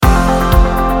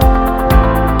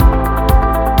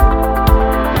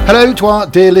Hello to our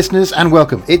dear listeners and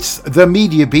welcome. It's The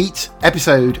Media Beat,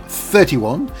 episode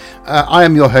 31. I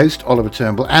am your host, Oliver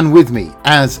Turnbull, and with me,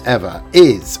 as ever,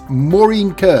 is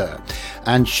Maureen Claire.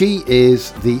 And she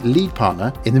is the lead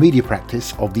partner in the media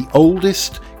practice of the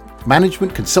oldest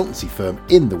management consultancy firm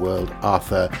in the world,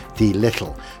 Arthur D.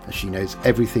 Little. She knows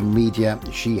everything media.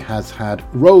 She has had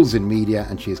roles in media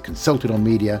and she has consulted on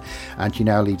media, and she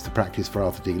now leads the practice for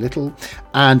Arthur D. Little.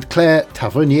 And Claire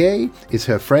Tavernier is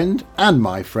her friend and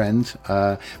my friend,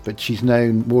 but she's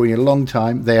known Maureen a long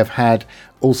time. They have had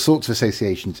all sorts of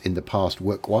associations in the past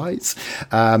work-wise.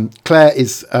 Claire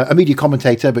is a media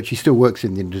commentator, but she still works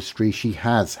in the industry. She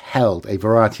has held a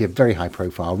variety of very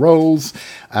high-profile roles.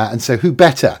 And so who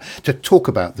better to talk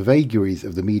about the vagaries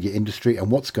of the media industry and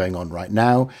what's going on right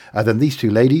now than these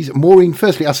two ladies. Maureen,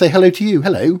 firstly, I'll say hello to you.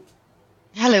 Hello.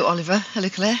 Hello, Oliver. Hello,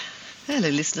 Claire. Hello,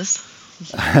 listeners.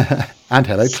 And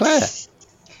hello, Claire.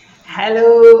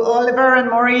 Hello, Oliver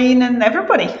and Maureen and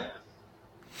everybody.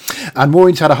 And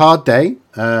Maureen's had a hard day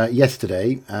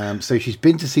yesterday, so she's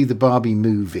been to see the Barbie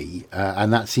movie,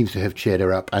 and that seems to have cheered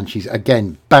her up, and she's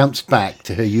again bounced back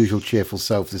to her usual cheerful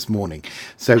self this morning.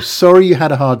 So sorry you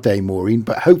had a hard day, Maureen,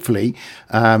 but hopefully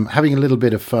having a little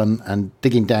bit of fun and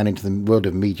digging down into the world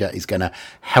of media is going to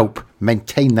help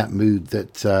maintain that mood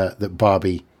that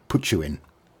Barbie puts you in.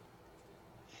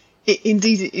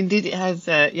 Indeed it has.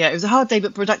 It was a hard day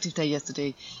but productive day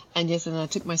yesterday, and I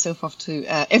took myself off to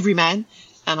Everyman.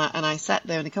 And I sat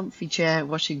there in a comfy chair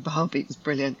watching Barbie. It was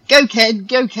brilliant. Go Ken,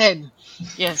 go Ken.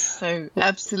 Yes, so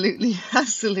absolutely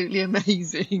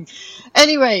amazing.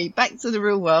 Anyway, back to the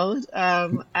real world.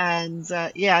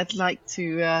 I'd like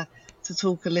to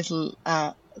talk a little.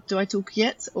 Do I talk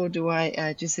yet, or do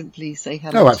I just simply say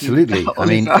hello? Oh, absolutely. I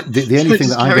mean, the only thing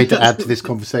that I'm going to add to this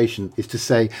conversation is to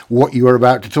say what you are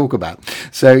about to talk about.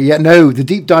 So, the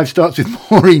deep dive starts with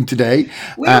Maureen today.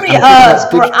 We rehearse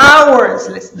for hours,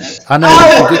 listeners. I know,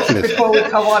 hours it's ridiculous. Before we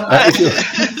come on.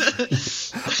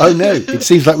 Oh, no, it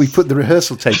seems like we put the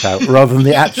rehearsal tape out rather than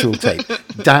the actual tape.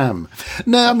 Damn.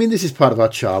 No, I mean, this is part of our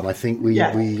charm. I think we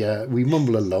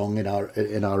mumble along in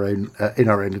our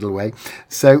own little way.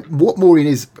 So what Maureen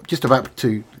is just about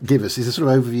to give us is a sort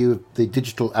of overview of the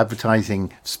digital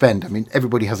advertising spend. I mean,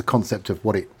 everybody has a concept of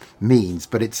what it means,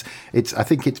 but I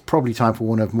think it's probably time for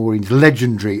one of Maureen's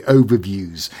legendary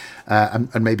overviews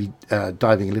and maybe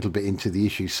diving a little bit into the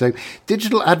issue. So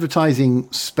digital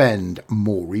advertising spend,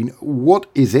 Maureen, what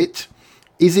is it?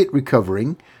 Is it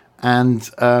recovering? And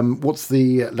what's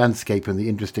the landscape and the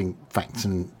interesting facts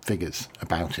and figures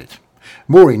about it?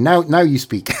 Maureen, now you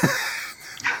speak.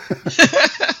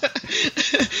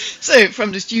 So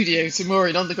from the studio to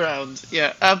Maureen on the ground.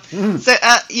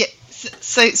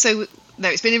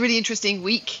 It's been a really interesting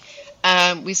week.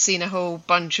 We've seen a whole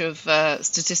bunch of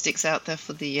statistics out there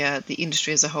for the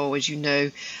industry as a whole. As you know,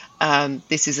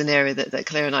 this is an area that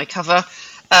Claire and I cover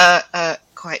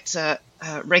quite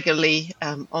regularly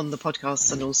on the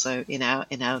podcasts and also in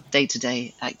our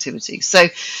day-to-day activities. So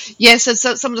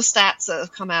some of the stats that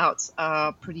have come out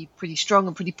are pretty strong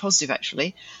and pretty positive,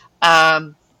 actually.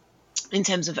 In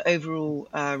terms of overall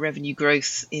revenue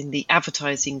growth in the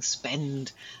advertising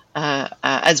spend,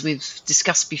 as we've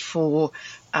discussed before,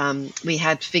 we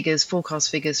had forecast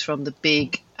figures from the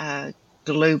big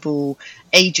global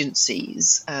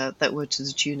agencies that were to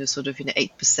the tune of 8%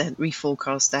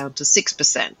 reforecast down to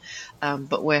 6%,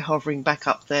 but we're hovering back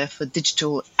up there for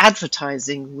digital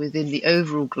advertising within the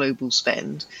overall global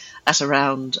spend at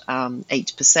around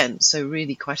 8%. So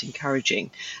really quite encouraging.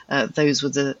 Those were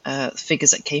the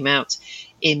figures that came out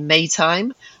in May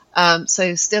time.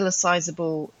 So still a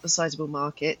sizable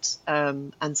market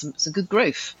and some good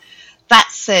growth. That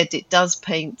said, it does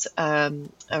paint a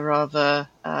rather,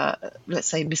 let's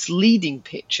say, misleading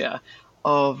picture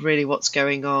of really what's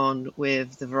going on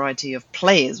with the variety of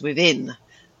players within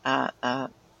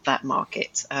that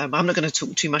market. I'm not going to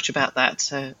talk too much about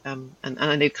that, and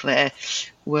I know Claire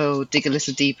will dig a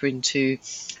little deeper into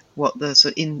what the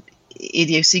sort of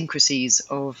idiosyncrasies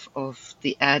of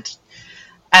the ad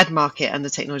market and the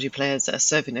technology players that are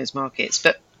serving those markets.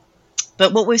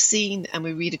 But what we're seeing, and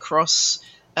we read across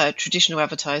traditional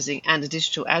advertising and the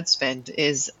digital ad spend,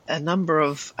 is a number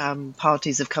of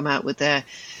parties have come out with their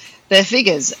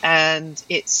figures, and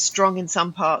it's strong in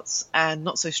some parts and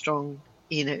not so strong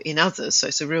in others. So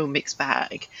it's a real mixed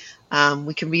bag.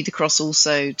 We can read across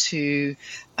also to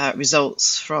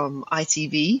results from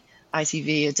ITV.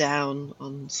 ITV are down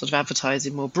on sort of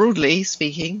advertising more broadly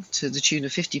speaking to the tune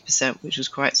of 50%, which was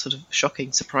quite sort of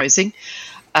shocking, surprising.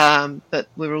 But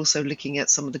we're also looking at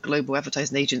some of the global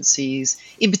advertising agencies,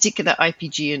 in particular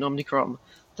IPG and Omnicom,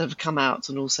 that have come out,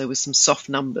 and also with some soft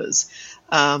numbers.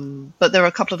 But there are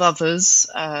a couple of others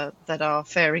that are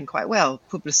faring quite well.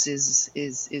 Publicis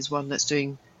is one that's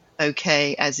doing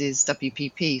okay, as is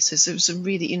WPP. So some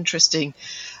really interesting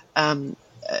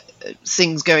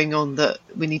things going on that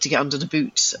we need to get under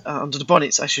the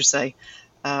bonnets, I should say,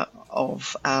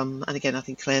 of. And again, I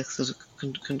think Claire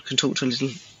can talk to a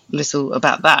little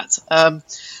about that.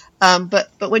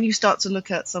 But when you start to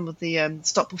look at some of the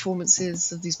stock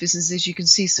performances of these businesses, you can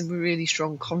see some really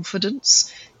strong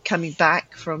confidence coming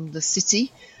back from the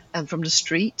city and from the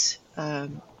street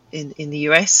in the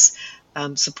US,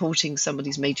 supporting some of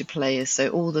these major players. So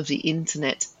all of the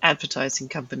internet advertising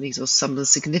companies, or some of the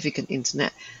significant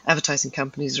internet advertising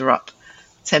companies, are up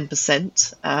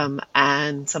 10%,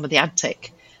 and some of the ad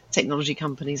technology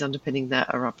companies underpinning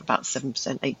that are up about 7%,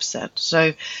 8%.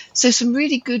 So some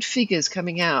really good figures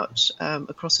coming out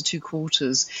across the 2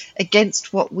 quarters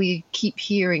against what we keep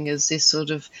hearing as this sort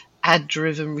of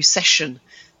ad-driven recession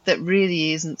that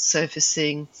really isn't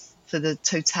surfacing for the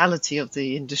totality of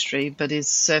the industry, but is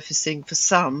surfacing for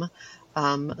some,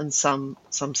 and some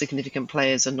significant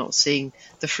players are not seeing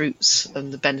the fruits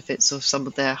and the benefits of some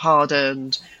of their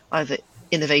hard-earned either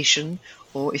innovation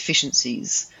or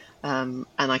efficiencies. And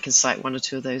I can cite 1 or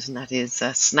 2 of those, and that is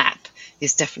Snap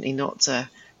is definitely not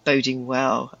boding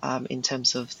well in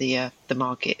terms of the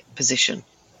market position.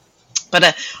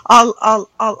 But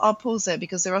I'll pause there,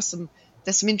 because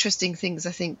there's some interesting things,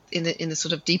 I think, in the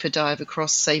sort of deeper dive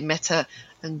across, say, Meta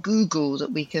and Google,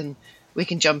 that we can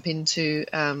jump into,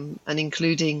 and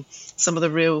including some of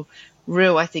the real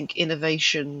I think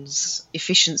innovations,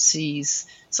 efficiencies,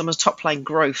 some of the top line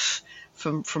growth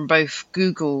from both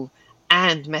Google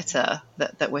and Meta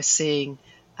that we're seeing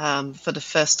for the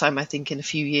first time, I think, in a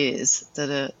few years,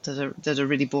 that are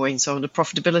really buoying. So on the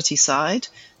profitability side,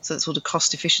 so that's all the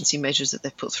cost efficiency measures that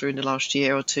they've put through in the last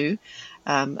year or two,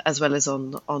 as well as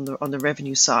on the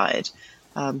revenue side,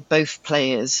 both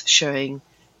players showing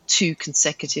 2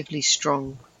 consecutively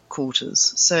strong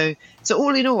quarters. So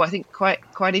all in all, I think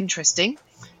quite interesting,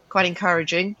 quite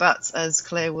encouraging. But as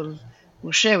Claire will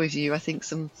share with you, I think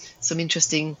some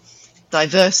interesting,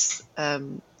 diverse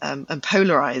and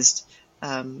polarized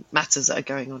matters that are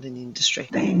going on in the industry.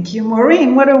 Thank you,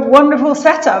 Maureen. What a wonderful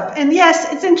setup. And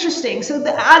yes, it's interesting. So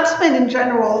the ad spend in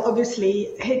general, obviously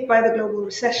hit by the global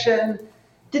recession.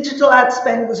 Digital ad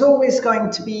spend was always going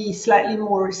to be slightly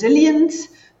more resilient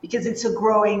because it's a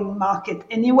growing market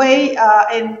anyway.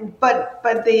 But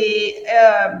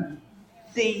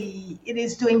it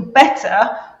is doing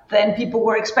better than people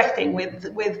were expecting,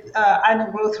 with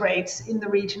annual growth rates in the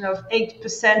region of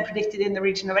 8%, predicted in the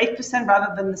region of 8%,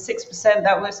 rather than the 6%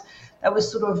 that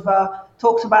was sort of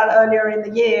talked about earlier in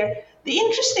the year. The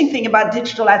interesting thing about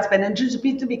digital ad spend, and just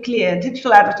to be clear,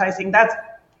 digital advertising, that's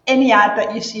any ad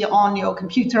that you see on your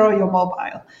computer or your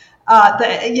mobile.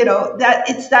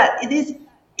 It is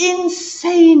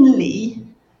insanely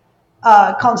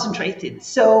concentrated.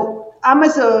 So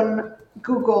Amazon,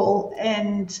 Google,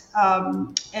 and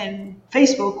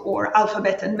Facebook, or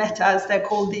Alphabet and Meta as they're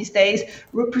called these days,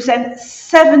 represent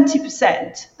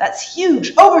 70%. That's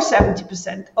huge, over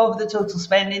 70% of the total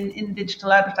spend in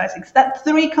digital advertising. So that's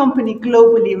 3 companies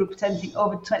globally representing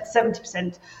over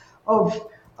 70% of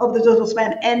the total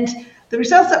spend. And the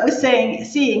results that we're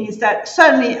seeing is that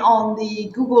certainly on the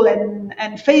Google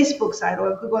and Facebook side,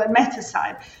 or Google and Meta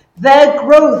side, their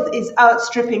growth is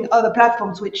outstripping other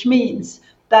platforms, which means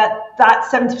that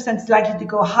 70% is likely to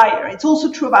go higher. It's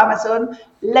also true of Amazon,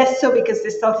 less so because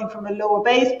they're starting from a lower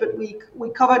base, but we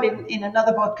covered in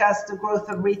another podcast the growth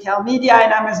of retail media,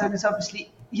 and Amazon is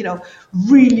obviously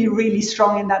really, really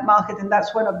strong in that market, and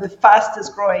that's one of the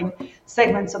fastest growing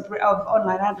segments of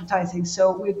online advertising.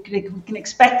 So we can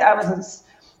expect Amazon's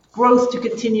growth to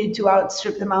continue to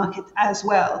outstrip the market as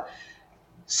well.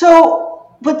 So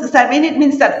what does that mean? It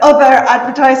means that other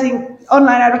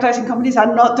online advertising companies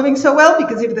are not doing so well,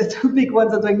 because if the 2 big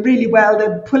ones are doing really well,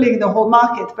 they're pulling the whole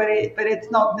market, but it's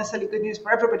not necessarily good news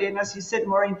for everybody. And as you said,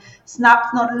 Maureen,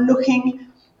 Snap's not looking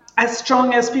as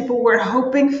strong as people were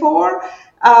hoping for.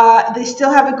 They still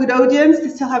have a good audience, they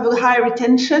still have a high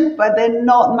retention, but they're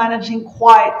not managing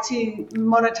quite to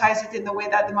monetize it in the way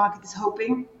that the market is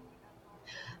hoping.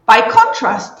 By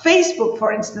contrast, Facebook,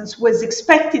 for instance, was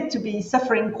expected to be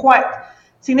suffering quite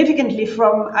significantly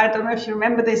from, I don't know if you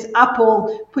remember this,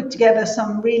 Apple put together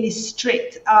some really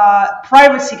strict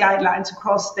privacy guidelines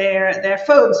across their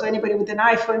phones. So anybody with an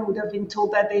iPhone would have been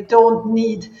told that they don't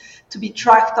need to be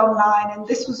tracked online. And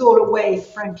this was all a way,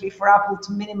 frankly, for Apple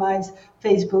to minimize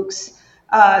Facebook's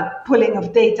pulling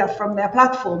of data from their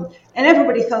platform. And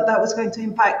everybody thought that was going to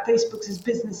impact Facebook's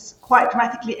business quite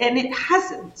dramatically, and it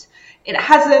hasn't. It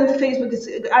hasn't. Facebook's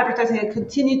advertising has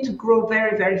continued to grow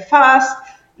very, very fast,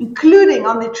 including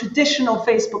on the traditional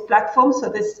Facebook platform.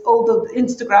 So although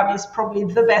Instagram is probably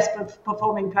the best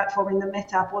performing platform in the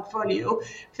Meta portfolio,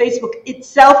 Facebook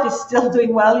itself is still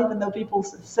doing well, even though people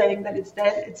are saying that it's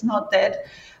dead. It's not dead.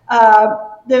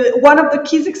 One of the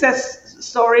key success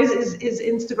stories is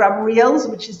Instagram Reels,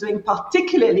 which is doing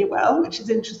particularly well, which is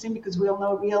interesting because we all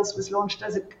know Reels was launched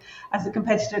as a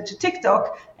competitor to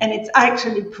TikTok, and it's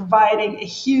actually providing a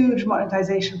huge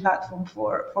monetization platform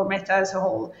for Meta as a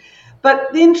whole.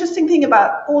 But the interesting thing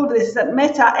about all of this is that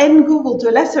Meta and Google, to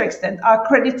a lesser extent, are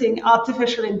crediting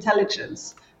artificial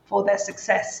intelligence for their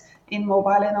success in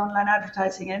mobile and online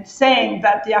advertising, and saying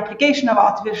that the application of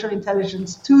artificial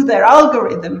intelligence to their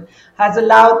algorithm has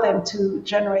allowed them to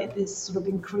generate this sort of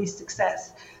increased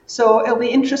success. So it'll be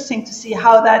interesting to see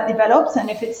how that develops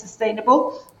and if it's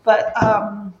sustainable. But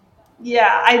I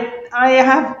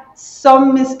have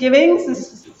some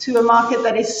misgivings to a market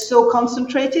that is so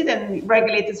concentrated, and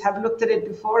regulators have looked at it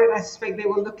before, and I suspect they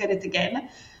will look at it again.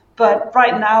 But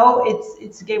right now,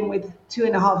 it's a game with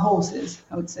 2.5 horses,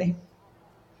 I would say.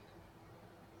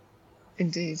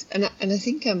 Indeed, and I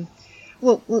think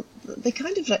well, they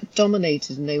kind of like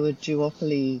dominated, and they were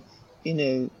duopoly,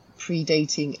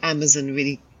 predating Amazon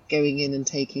really going in and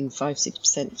taking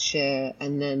 5-6% share,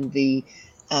 and then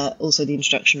also the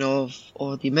introduction of,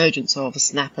 or the emergence of,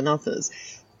 Snap and others.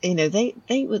 They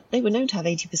were known to have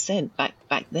 80%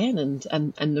 back then,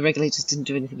 and the regulators didn't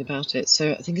do anything about it.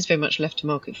 So I think it's very much left to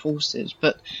market forces.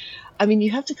 But I mean,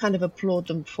 you have to kind of applaud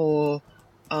them for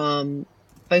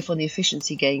both on the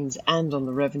efficiency gains and on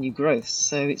the revenue growth.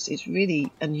 So it's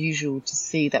really unusual to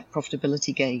see that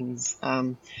profitability gains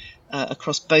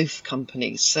across both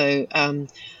companies. So I'm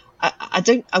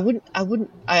like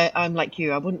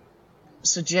you. I wouldn't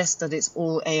suggest that it's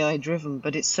all AI driven,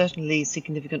 but it's certainly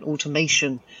significant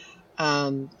automation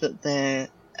that they're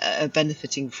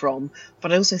benefiting from.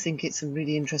 But I also think it's some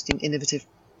really interesting, innovative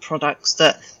products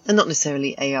that are not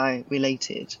necessarily AI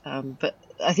related. But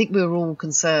I think we were all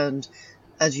concerned,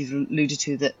 as you've alluded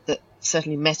to, that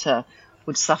certainly Meta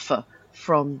would suffer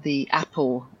from the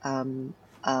Apple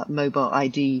mobile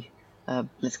ID,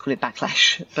 let's call it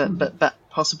backlash, but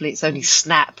possibly it's only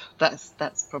Snap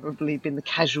that's probably been the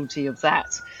casualty of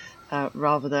that,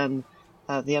 rather than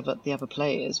the other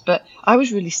players. But I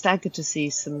was really staggered to see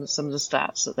some of the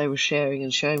stats that they were sharing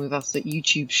with us, that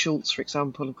YouTube Shorts, for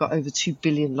example, have got over 2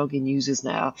 billion login users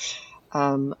now,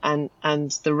 and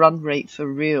the run rate for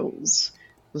Reels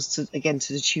was to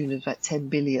the tune of like 10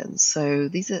 billion. So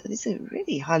these are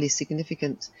really highly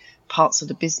significant parts of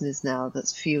the business now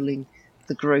that's fueling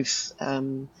the growth,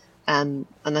 and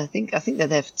I think they're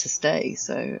there to stay.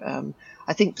 So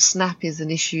I think Snap is an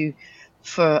issue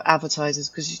for advertisers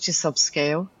because it's just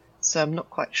subscale. So I'm not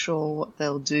quite sure what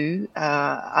they'll do.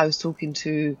 I was talking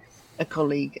to a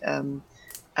colleague, and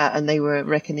they were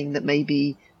reckoning that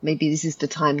maybe this is the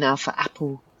time now for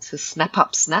Apple to snap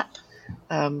up Snap.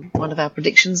 One of our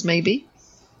predictions, maybe.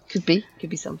 Could be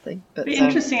something. But be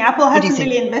interesting. Apple hasn't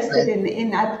really invested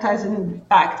in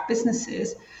advertising-backed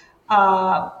businesses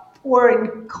or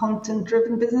in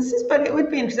content-driven businesses, but it would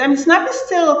be interesting. I mean, Snap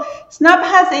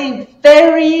has a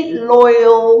very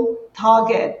loyal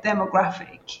target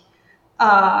demographic,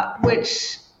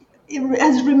 which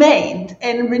has remained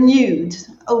and renewed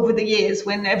over the years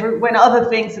when other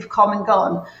things have come and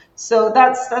gone. So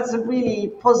that's a really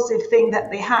positive thing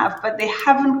that they have, but they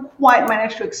haven't quite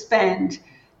managed to expand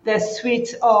their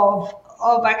suite of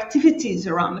activities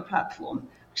around the platform,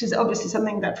 which is obviously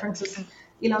something that, for instance,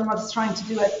 Elon Musk is trying to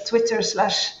do at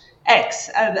Twitter/X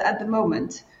at the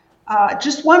moment.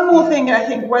 Just one more thing I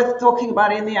think worth talking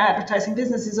about in the advertising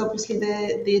business is obviously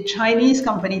the Chinese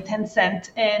company Tencent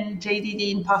and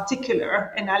JDD in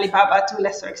particular, and Alibaba to a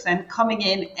lesser extent, coming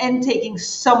in and taking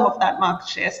some of that market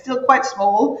share. Still quite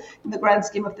small in the grand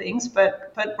scheme of things,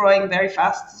 but growing very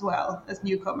fast as well as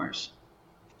newcomers.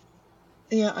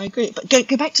 Yeah, I agree. But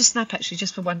go back to Snap actually,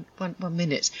 just for one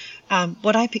minute.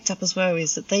 What I picked up as well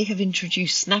is that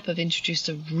Snap have introduced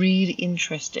a really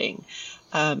interesting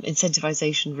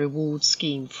incentivization reward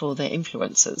scheme for their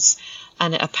influencers,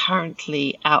 and it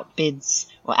apparently outbids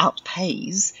or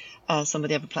outpays some of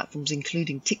the other platforms,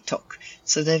 including TikTok.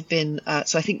 So they've been.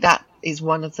 So I think that is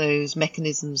one of those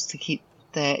mechanisms to keep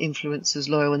their influencers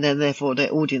loyal, and then therefore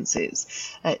their audiences.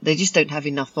 They just don't have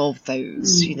enough of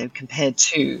those, compared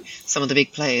to some of the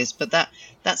big players. But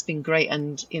that's been great,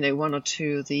 and one or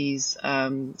two of these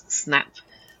Snap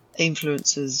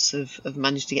influencers have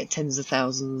managed to get tens of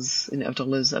thousands of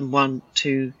dollars, and one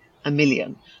to $1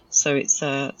 million. So it's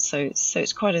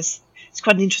quite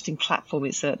an interesting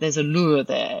platform. There's a lure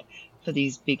there for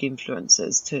these big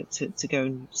influencers to go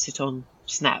and sit on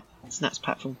Snap's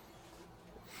platform.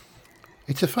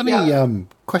 It's a funny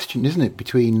question, isn't it,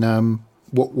 between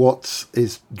what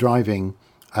is driving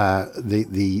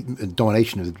the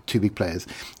domination of the two big players?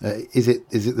 Is it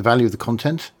the value of the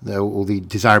content or the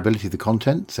desirability of the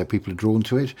content, so people are drawn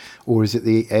to it, or is it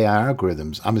the AI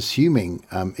algorithms? I'm assuming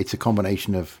it's a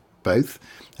combination of both.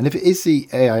 And if it is the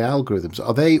AI algorithms,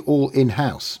 are they all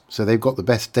in-house? So they've got the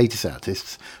best data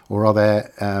scientists, or are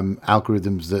there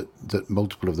algorithms that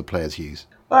multiple of the players use?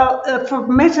 Well, for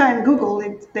Meta and Google,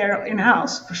 they're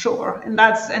in-house for sure, and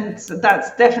that's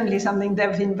definitely something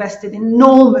they've invested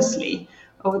enormously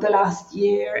over the last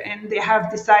year, and they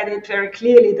have decided very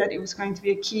clearly that it was going to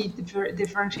be a key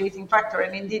differentiating factor,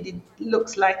 and indeed it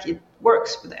looks like it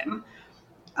works for them.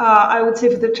 I would say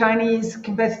for the Chinese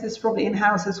competitors, probably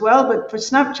in-house as well, but for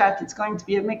Snapchat, it's going to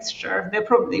be a mixture. They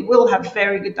probably will have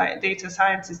very good data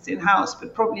scientists in-house,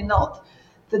 but probably not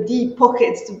the deep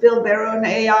pockets to build their own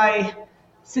AI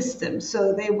systems.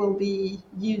 So they will be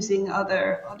using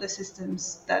other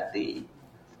systems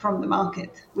from the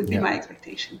market, would be my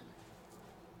expectation.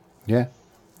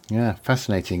 Yeah,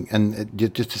 fascinating. And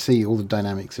just to see all the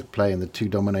dynamics at play and the two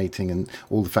dominating and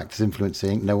all the factors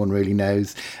influencing, no one really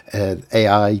knows.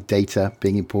 AI, data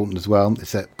being important as well.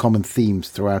 It's common themes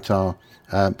throughout our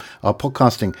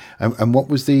podcasting. And what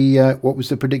was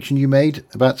the prediction you made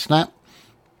about Snap?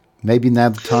 Maybe now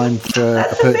the time for a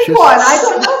purchase. That's a big one. I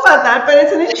don't know about that, but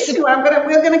it's an interesting one.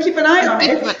 We're going to keep an eye on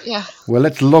it. Yeah. Well,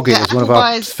 let's log it as one of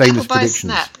our famous predictions.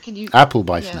 Snap. Apple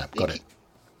buys Snap. Got it.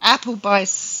 Apple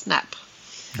buys Snap.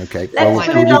 Okay. Let's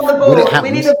put it on the board. We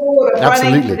need a board of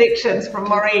running predictions from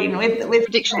Maureen with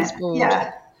predictions board.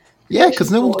 Yeah,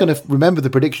 because no one's going to remember the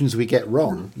predictions we get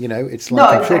wrong. You know, it's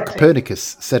like I'm sure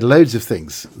Copernicus said loads of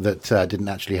things that didn't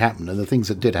actually happen, and the things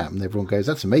that did happen, everyone goes,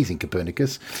 "That's amazing,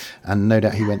 Copernicus," and no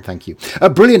doubt he went, "Thank you."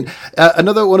 Brilliant.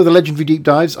 Another one of the legendary deep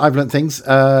dives. I've learned things.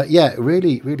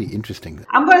 Really, really interesting.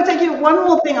 I'm going to take you one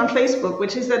more thing on Facebook,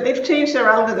 which is that they've changed their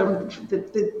algorithm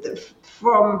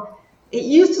from. It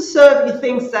used to serve you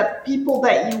things that people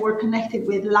that you were connected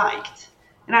with liked.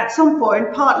 And at some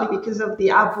point, partly because of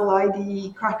the Apple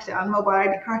ID crackdown, mobile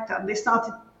ID crackdown, they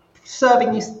started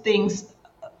serving you things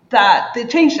that they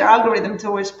changed their algorithm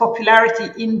towards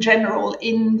popularity in general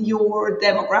in your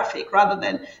demographic rather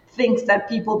than things that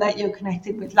people that you're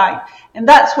connected with like. And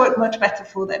that's worked much better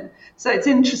for them. So it's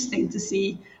interesting to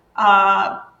see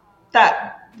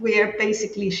that we're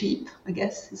basically sheep, I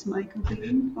guess, is my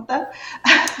conclusion of that.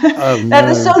 That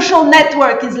the social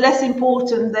network is less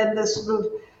important than the sort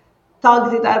of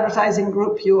targeted advertising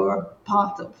group you're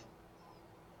part of.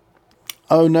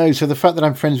 Oh no! So the fact that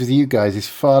I'm friends with you guys is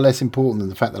far less important than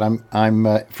the fact that I'm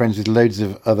friends with loads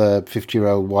of other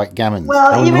 50-year-old white gammons.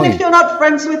 Well, even if you're not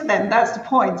friends with them, that's the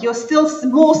point. You're still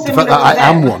more similar to them. I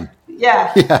am one.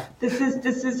 Yeah. This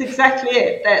is exactly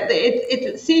it.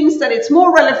 It seems that it's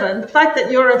more relevant. The fact that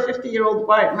you're a 50-year-old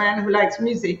white man who likes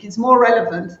music is more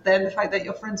relevant than the fact that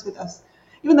you're friends with us.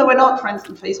 Even though we're not friends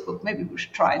on Facebook, maybe we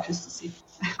should try just to see.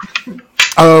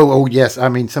 Oh, yes. I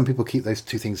mean, some people keep those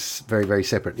two things very, very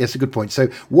separate. Yes, a good point. So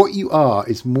what you are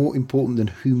is more important than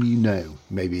whom you know.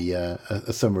 Maybe a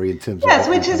summary in terms of... Yes,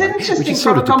 which is interesting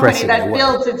from a company that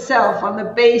builds itself on the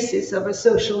basis of a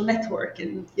social network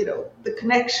and, the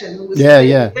connection was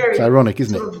very it's ironic,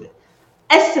 isn't it?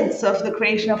 Essence of the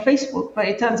creation of Facebook, but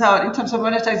it turns out in terms of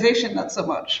monetization, not so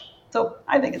much. So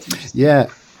I think it's interesting. Yeah,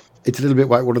 it's a little bit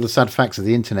like one of the sad facts of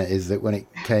the internet is that when it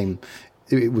came...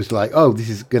 It was like, oh, this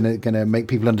is gonna make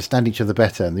people understand each other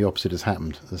better, and the opposite has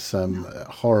happened. There's some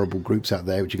horrible groups out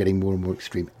there which are getting more and more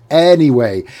extreme.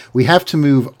 Anyway, we have to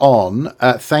move on.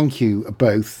 Thank you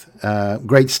both.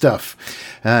 Great stuff.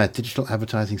 Digital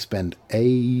advertising spend,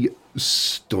 a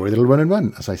story that'll run and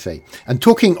run, as I say. And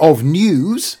talking of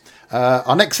news,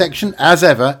 our next section, as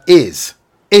ever, is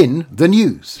In the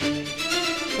News.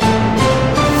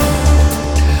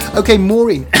 Okay,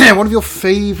 Maureen, one of your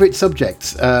favourite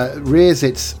subjects rears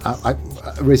its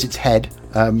head.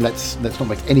 Let's not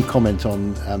make any comment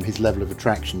on his level of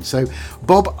attraction. So,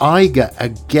 Bob Iger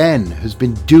again has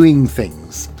been doing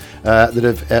things that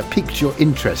have piqued your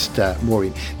interest,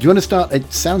 Maureen. Do you want to start?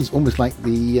 It sounds almost like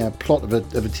the plot of a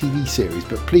TV series,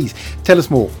 but please tell us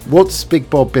more. What's Big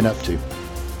Bob been up to?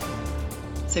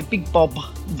 So Big Bob,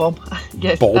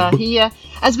 yes, Bob. He,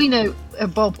 as we know,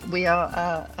 Bob, we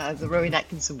are, as Rowan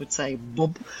Atkinson would say,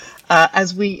 Bob.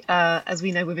 As we know,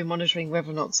 we've been monitoring whether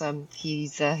or not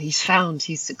he's found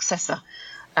his successor,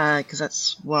 because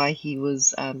that's why he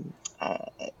was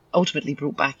ultimately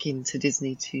brought back into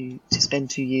Disney to spend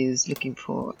 2 years looking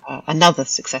for another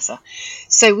successor.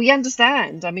 So we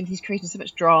understand. I mean, he's created so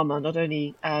much drama, not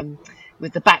only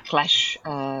with the backlash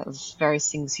of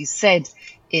various things he said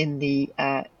in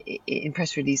in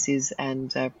press releases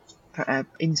and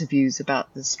interviews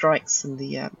about the strikes and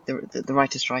the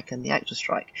writer strike and the actor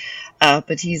strike.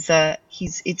 But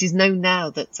it is known now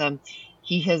that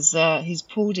he's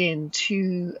pulled in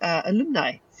 2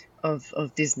 alumni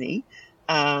of Disney.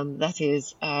 That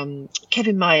is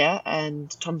Kevin Mayer and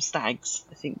Tom Staggs,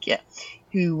 I think,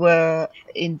 who were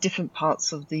in different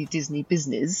parts of the Disney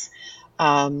business,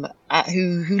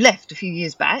 who left a few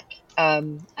years back,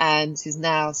 and has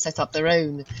now set up their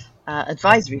own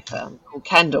advisory firm called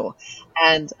Candor,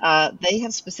 and they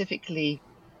have specifically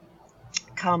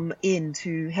come in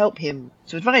to help him,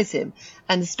 to advise him.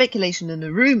 And the speculation and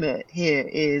the rumor here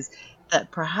is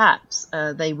that perhaps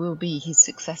they will be his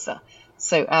successor.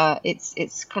 So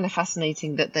it's kind of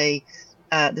fascinating that the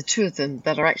 2 of them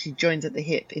that are actually joined at the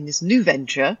hip in this new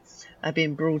venture are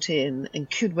being brought in and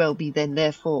could well be then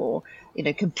therefore,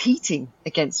 competing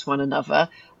against one another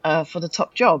for the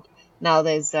top job. Now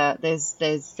there's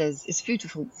it's food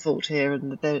for thought here,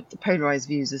 and the polarized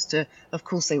views as to, of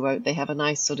course they won't. They have a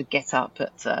nice sort of get up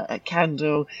at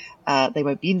Candle. They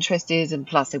won't be interested, and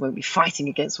plus they won't be fighting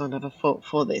against one another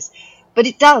for this. But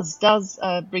it does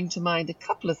bring to mind a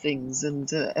couple of things and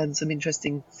some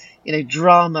interesting,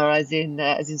 drama as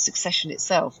in Succession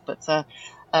itself. But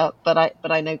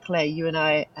I know, Claire, you and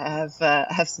I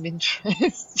have some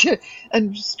interest,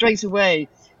 and straight away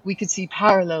we could see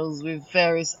parallels with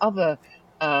various other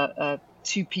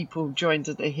 2 people joined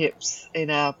at the hips in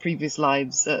our previous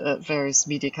lives at various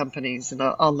media companies. And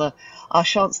I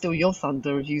shan't steal your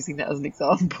thunder of using that as an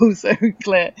example. So,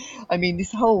 Claire, I mean,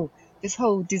 this whole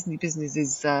Disney business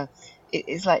is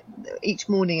it's like each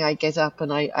morning I get up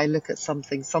and I look at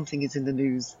something is in the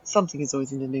news. Something is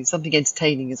always in the news, something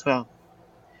entertaining as well.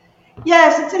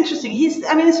 Yes, it's interesting.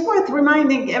 It's worth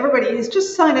reminding everybody, he's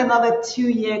just signed another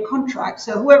 2-year contract.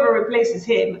 So whoever replaces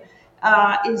him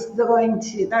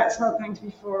that's not going to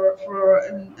be for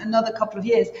another couple of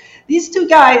years. These 2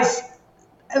 guys,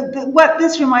 what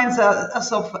this reminds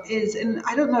us of is, and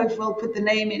I don't know if we'll put the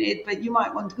name in it, but you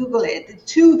might want to Google it, the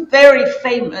 2 very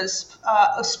famous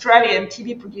Australian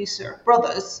TV producer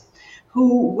brothers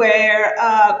who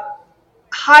were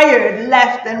hired,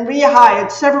 left, and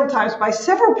rehired several times by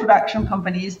several production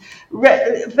companies,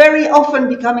 very often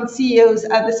becoming CEOs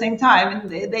at the same time.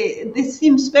 And this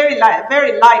seems very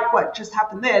like what just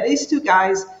happened there. These 2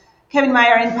 guys, Kevin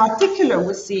Mayer in particular,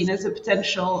 was seen as a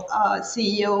potential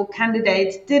CEO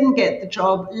candidate, didn't get the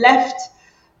job, left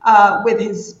with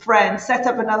his friend, set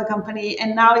up another company,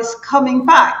 and now is coming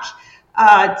back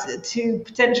to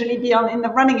potentially be in the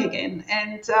running again.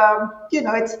 And, it's,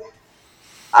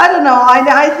 I don't know.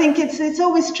 I think it's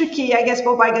always tricky. I guess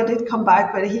Bob Iger did come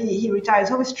back, but he retired.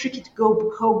 It's always tricky to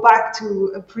go back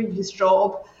to a previous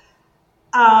job.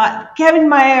 Kevin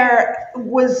Mayer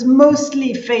was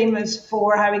mostly famous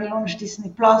for having launched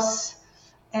Disney Plus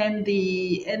and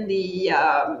the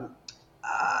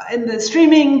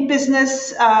streaming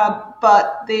business,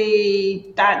 but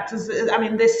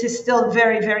this is still a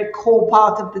very, very core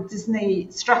part of the Disney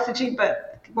strategy. But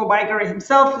Bob Iger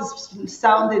himself has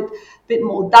sounded a bit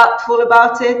more doubtful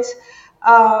about it.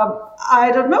 I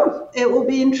don't know. It will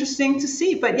be interesting to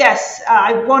see. But yes,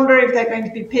 I wonder if they're going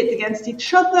to be pit against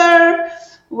each other,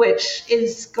 which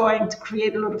is going to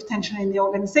create a lot of tension in the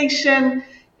organization.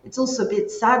 It's also a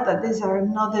bit sad that these are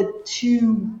another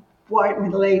 2 white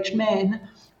middle-aged men,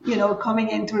 coming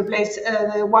in to replace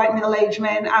the white middle-aged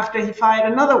man after he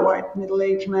fired another white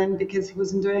middle-aged man because he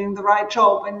wasn't doing the right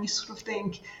job. And you sort of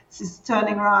think this is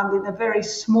turning around in a very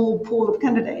small pool of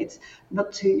candidates,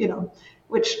 not to,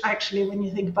 which actually, when you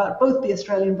think about both the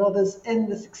Australian brothers and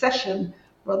the Succession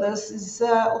brothers, is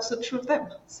also true of them.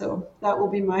 So that will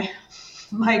be my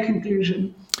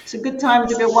conclusion. It's a good time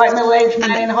to be a white middle-aged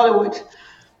man in Hollywood.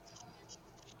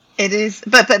 It is,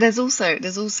 but there's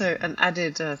also an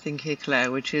added thing here,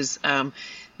 Claire, which is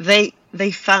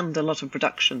they fund a lot of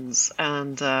productions,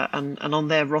 and on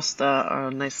their roster or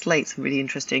on their slate some really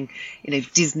interesting,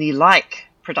 Disney-like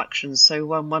productions. So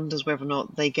one wonders whether or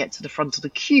not they get to the front of the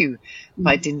queue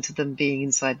by dint of them being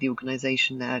inside the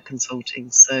organisation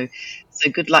consulting. So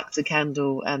good luck to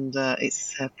Candle and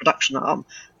its production arm.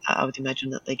 I would imagine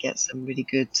that they get some really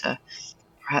good.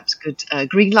 Perhaps good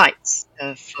green lights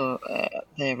for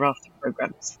their after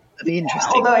programs. That'd be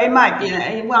interesting. Although it might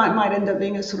end up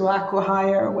being a sort of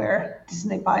acqui-hire where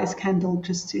Disney buys Candle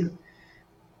just to,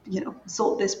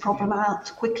 sort this problem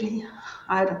out quickly.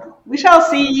 I don't know. We shall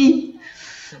see.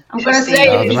 I'm going to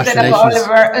say instead of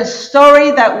Oliver, a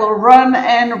story that will run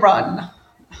and run.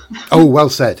 Oh, well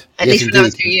said. At least for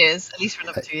another 2 years.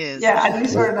 Yeah, at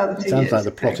least for another 2 years. Sounds like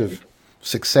the plot of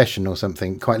succession or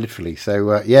something, quite literally.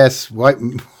 So yes, white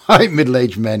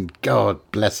middle-aged men. God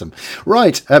bless them.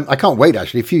 Right, I can't wait.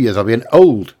 Actually, a few years I'll be an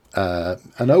old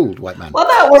white man. Well,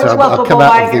 that works so well for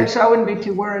Bob Iger, so I wouldn't be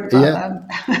too worried about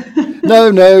that.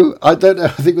 No, I don't know. I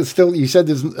think there's still. You said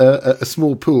there's a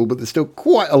small pool, but there's still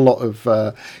quite a lot of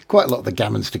the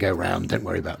gammons to go round. Don't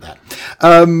worry about that.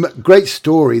 Great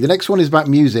story. The next one is about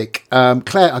music.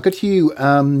 Claire, I'll go to you.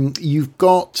 You've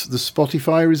got the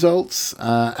Spotify results,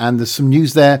 and there's some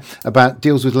news there about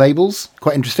deals with labels.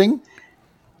 Quite interesting.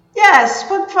 Yes,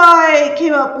 Spotify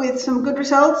came up with some good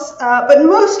results, but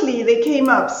mostly they came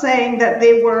up saying that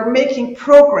they were making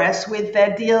progress with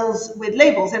their deals with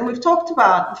labels. And we've talked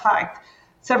about the fact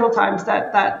several times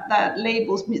that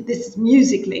labels, this is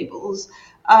music labels,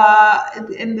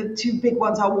 and the two big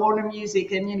ones are Warner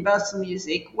Music and Universal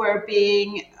Music, were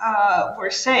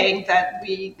saying that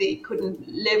they couldn't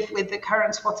live with the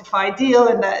current Spotify deal,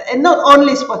 and not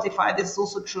only Spotify, this is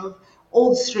also true of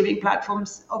all the streaming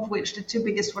platforms, of which the two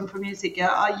biggest ones for music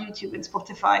are YouTube and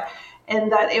Spotify,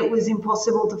 and that it was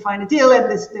impossible to find a deal,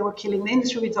 and they were killing the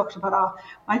industry. We talked about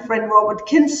my friend Robert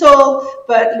Kinsell,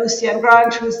 but Lucian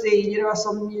Grange, who's the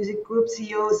Universal Music Group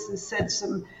CEO, said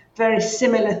some very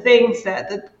similar things, that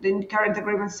the current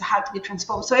agreements had to be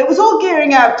transformed. So it was all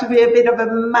gearing up to be a bit of a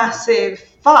massive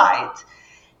fight.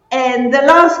 And the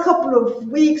last couple of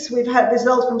weeks, we've had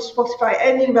results from Spotify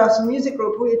and Universal Music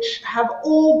Group, which have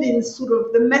all been sort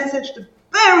of the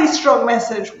very strong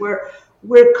message, where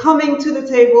we're coming to the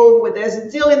table, where there's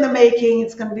a deal in the making,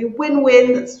 it's going to be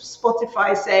win-win. That's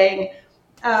Spotify saying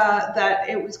that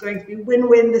it was going to be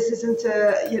win-win. This isn't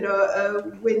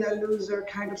a winner-loser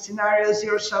kind of scenario,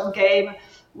 zero-sum game.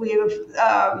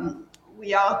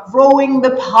 We are growing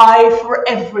the pie for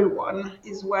everyone,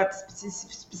 is what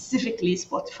specifically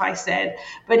Spotify said.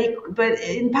 But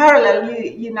in parallel,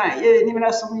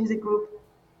 Universal Music Group,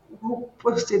 who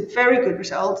posted very good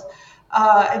results,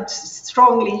 and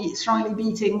strongly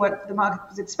beating what the market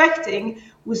was expecting,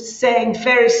 was saying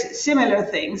very similar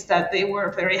things, that they were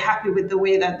very happy with the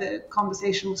way that the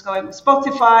conversation was going with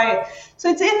Spotify. So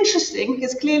it's interesting,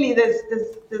 because clearly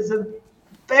there's a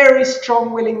very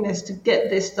strong willingness to get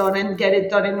this done, and get it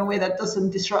done in a way that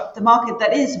doesn't disrupt the market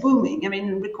that is booming. I mean,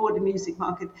 the recorded music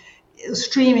market,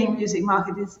 streaming music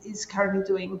market is currently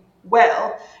doing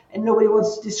well, and nobody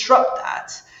wants to disrupt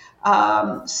that.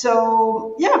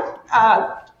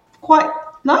 Quite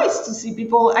nice to see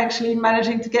people actually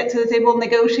managing to get to the table,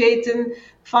 negotiate, and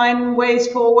find ways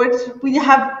forward. We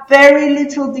have very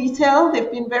little detail.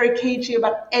 They've been very cagey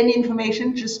about any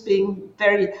information, just being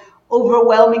very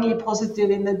overwhelmingly positive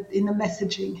in the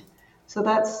messaging. So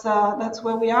that's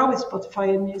where we are with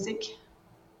Spotify and music.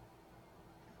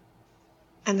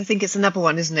 And I think it's another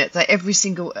one, isn't it, that every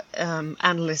single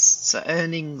analyst's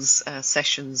earnings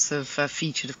sessions have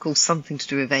featured, of course, something to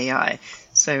do with AI.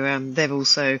 So they've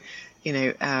also,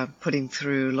 putting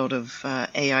through a lot of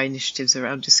AI initiatives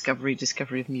around discovery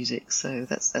of music. So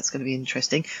that's going to be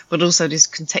interesting. But also this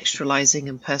contextualizing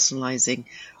and personalizing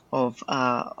of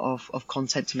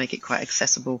content to make it quite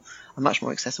accessible, and much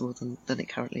more accessible than it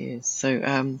currently is. So,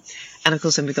 and of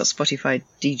course, then we've got Spotify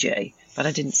DJ, but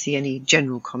I didn't see any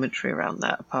general commentary around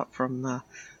that, apart from,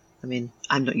 I'm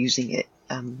not using it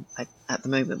at the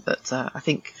moment, but I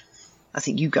think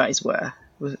you guys were.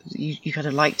 You kind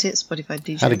of liked it, Spotify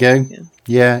DJ? Had a go.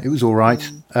 Yeah, it was all right,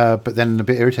 but then a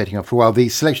bit irritating after a while. The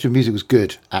selection of music was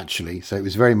good, actually, so it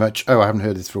was very much, I haven't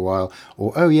heard this for a while,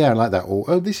 or, oh, yeah, I like that, or,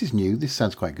 oh, this is new, this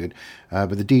sounds quite good.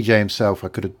 But the DJ himself I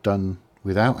could have done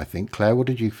without, I think. Claire, what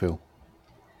did you feel?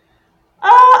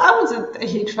 I wasn't a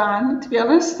huge fan, to be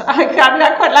honest. I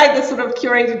quite like the sort of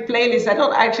curated playlist. I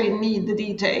don't actually need the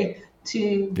DJ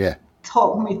to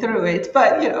talk me through it,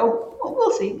 but,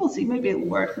 we'll see. Maybe it'll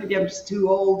work. Maybe I'm just too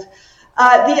old.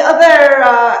 The other,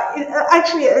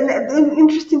 actually, an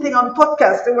interesting thing on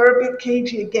podcasts, they were a bit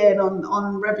cagey again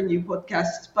on revenue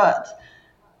podcasts, but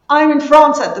I'm in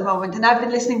France at the moment, and I've been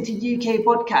listening to UK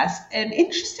podcasts, and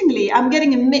interestingly, I'm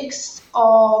getting a mix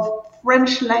of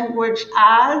French language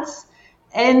ads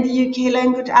and UK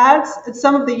language ads. And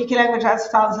some of the UK language ads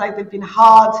sounds like they've been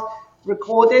hard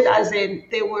recorded, as in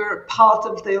they were part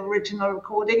of the original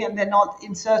recording and they're not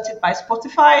inserted by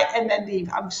Spotify. And then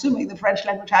I'm assuming the French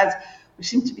language ads, which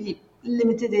seem to be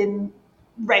limited in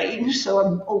range, so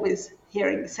I'm always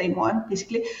hearing the same one,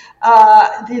 basically.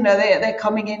 They're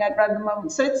coming in at random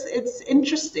moments. So it's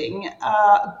interesting.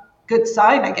 Good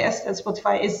sign, I guess, that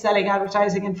Spotify is selling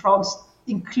advertising in France,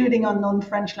 including on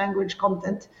non-French language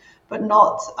content, but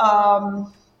not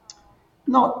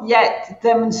yet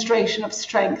demonstration of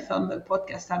strength on the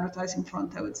podcast advertising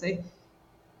front, I would say.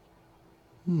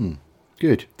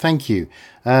 Good, thank you.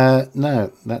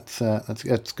 No, that's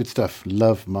good stuff.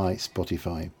 Love my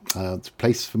Spotify. It's a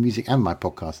place for music and my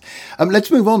podcast. Let's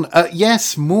move on.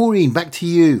 Yes, Maureen, back to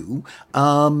you.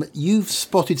 You've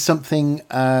spotted something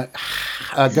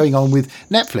going on with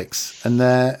Netflix and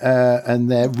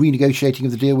their renegotiating of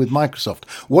the deal with Microsoft.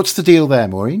 What's the deal there,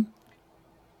 Maureen?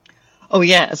 Oh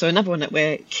yeah, so another one that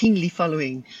we're keenly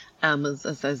following, as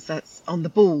that's on the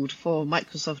board for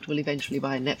Microsoft will eventually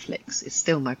buy Netflix. Is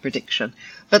still my prediction.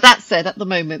 But that said, at the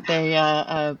moment they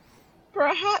are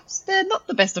perhaps they're not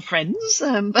the best of friends.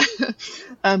 But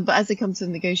as they come to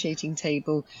the negotiating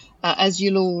table, as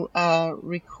you'll all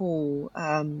recall,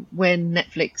 when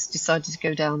Netflix decided to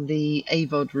go down the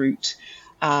AVOD route.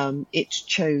 It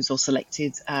chose or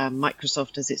selected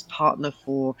Microsoft as its partner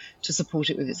to support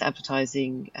it with its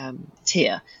advertising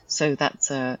tier. So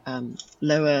that's a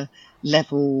lower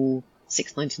level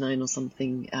 $6.99 or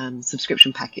something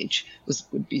subscription package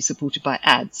would be supported by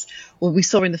ads. Well, we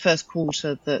saw in the first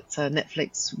quarter that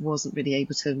Netflix wasn't really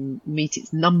able to meet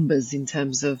its numbers in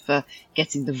terms of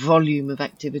getting the volume of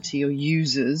activity or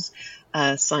users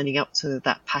signing up to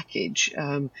that package.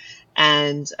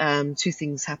 And two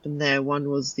things happened there. One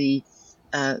was the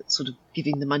sort of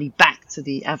giving the money back to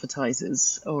the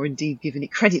advertisers, or indeed giving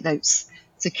it credit notes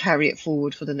to carry it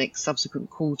forward for the next subsequent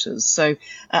quarters. So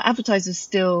advertisers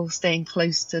still staying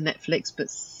close to Netflix, but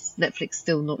Netflix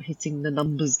still not hitting the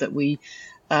numbers that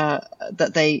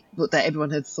that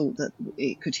everyone had thought that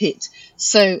it could hit.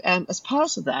 So as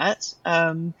part of that,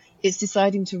 it's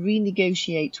deciding to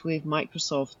renegotiate with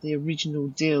Microsoft the original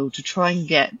deal to try and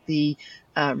get the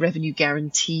revenue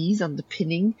guarantees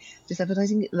underpinning this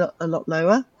advertising a lot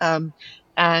lower.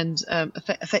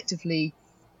 Effectively,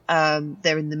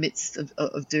 they're in the midst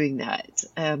of doing that.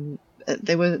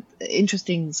 There were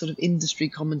interesting sort of industry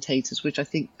commentators, which I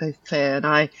think both Claire and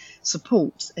I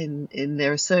support in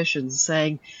their assertions,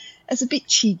 saying it's a bit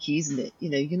cheeky, isn't it?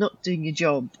 You know, you're not doing your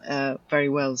job very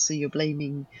well, so you're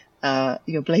blaming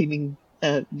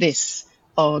this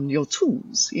on your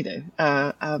tools. You know,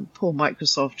 poor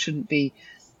Microsoft shouldn't be,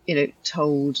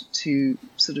 told to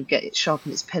sort of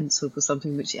sharpen its pencil for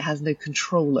something which it has no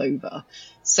control over.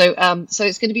 So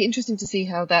it's going to be interesting to see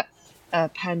how that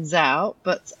pans out.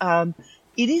 But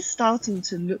it is starting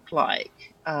to look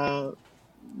like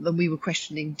when we were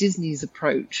questioning Disney's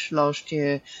approach last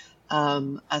year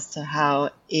as to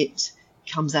how it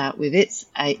comes out with its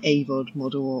AVOD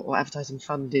model or advertising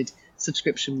funded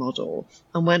subscription model,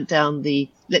 and went down the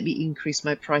let me increase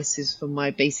my prices for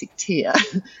my basic tier.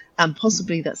 And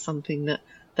possibly that's something that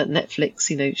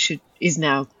Netflix is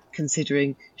now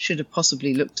considering, should have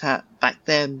possibly looked at back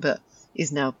then, but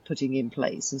is now putting in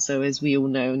place. And so, as we all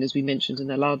know, and as we mentioned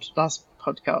in our last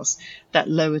podcast, that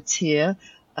lower tier,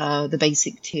 the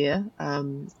basic tier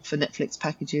for Netflix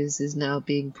packages, is now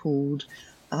being pulled,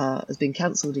 has been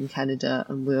cancelled in Canada,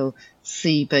 and will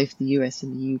see both the US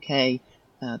and the UK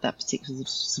that particular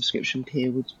subscription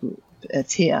tier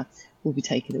will be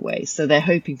taken away. So they're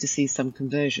hoping to see some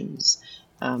conversions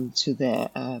to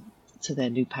their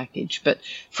new package. But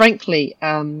frankly,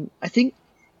 I think,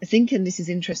 and this is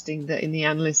interesting, that in the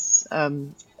analysts'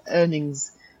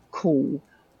 earnings call,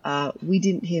 we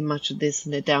didn't hear much of this,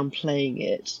 and they're downplaying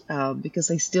it because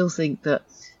they still think that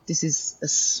this is a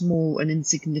small and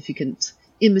insignificant,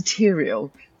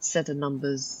 immaterial set of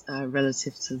numbers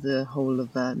relative to the whole of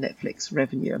Netflix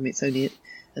revenue. I mean, it's only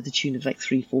at the tune of like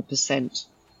 3-4%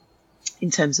 in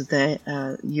terms of their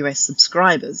US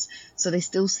subscribers. So they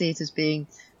still see it as being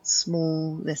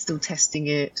small. They're still testing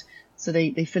it. So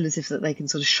they feel as if that they can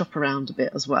sort of shop around a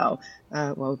bit as well,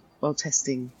 while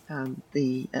testing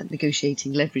the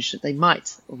negotiating leverage that they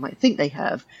might think they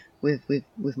have with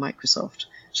Microsoft.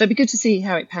 So it'd be good to see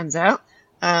how it pans out.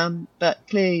 But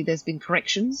clearly there's been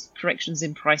corrections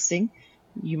in pricing.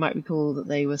 You might recall that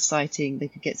they were citing they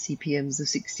could get CPMs of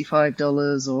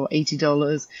 $65 or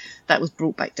 $80. That was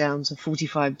brought back down to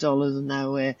 $45, and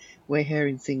now we're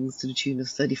hearing things to the tune of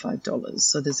 $35.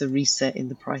 So there's a reset in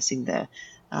the pricing there.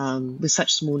 With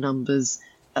such small numbers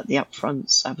at the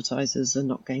upfronts, advertisers are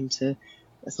not going to.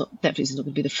 Netflix is not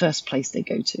going to be the first place they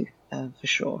go to for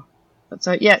sure. But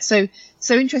so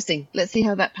interesting. Let's see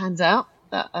how that pans out.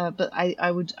 But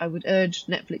I would urge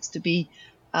Netflix to be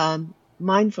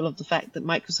mindful of the fact that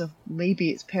Microsoft may be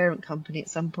its parent company at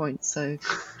some point. So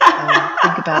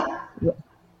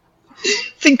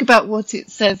think about what it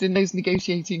says in those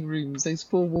negotiating rooms, those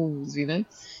four walls,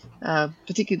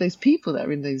 particularly those people that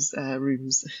are in those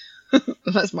rooms.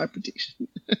 That's my prediction.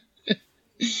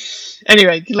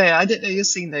 Anyway, Claire, I don't know, you've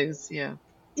seen those, yeah.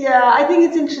 Yeah, I think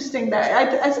it's interesting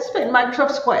that I suspect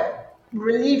Microsoft's quite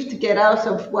relieved to get out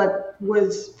of what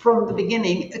was from the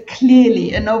beginning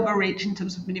clearly an overreach in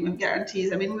terms of minimum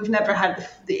guarantees. I mean, we've never had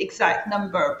the exact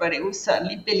number, but it was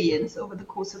certainly billions over the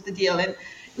course of the deal. And it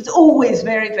was always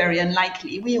very, very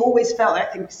unlikely. We always felt, I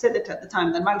think we said it at the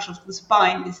time, that Microsoft was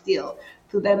buying this deal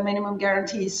through their minimum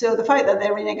guarantees. So the fact that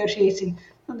they're renegotiating,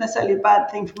 not necessarily a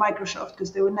bad thing for Microsoft,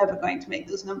 because they were never going to make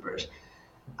those numbers.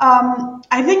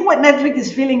 I think what Netflix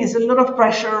is feeling is a lot of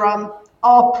pressure around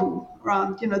ARPU,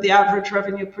 around the average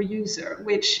revenue per user,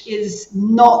 which is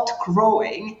not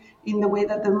growing in the way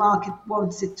that the market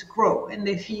wants it to grow, and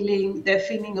they're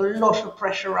feeling a lot of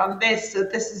pressure around this. So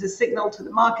this is a signal to the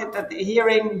market that they're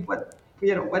hearing what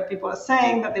people are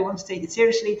saying, that they want to take it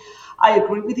seriously. I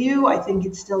agree with you. I think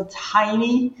it's still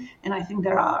tiny, and I think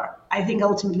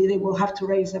ultimately they will have to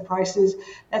raise their prices.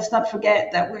 Let's not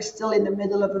forget that we're still in the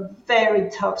middle of a very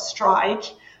tough strike.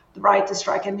 The writer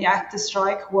strike and the actor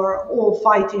strike, who are all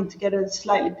fighting to get a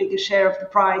slightly bigger share of the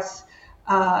price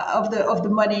of the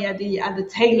money at the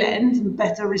tail end, and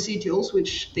better residuals,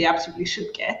 which they absolutely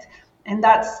should get. And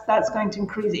that's going to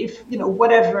increase if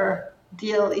whatever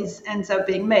deal ends up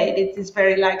being made. It is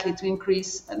very likely to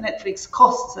increase Netflix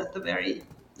costs at the very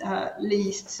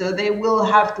least. So they will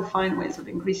have to find ways of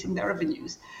increasing their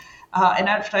revenues. And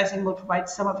advertising will provide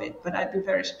some of it, but I'd be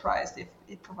very surprised if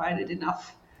it provided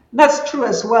enough. That's true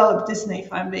as well of Disney,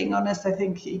 if I'm being honest. I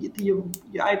think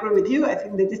I agree with you. I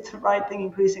think they did the right thing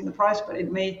increasing the price, but it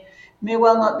may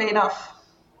well not be enough.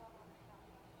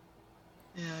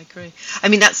 Yeah, I agree. I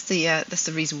mean, that's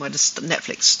the reason why the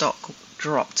Netflix stock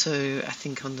dropped to, I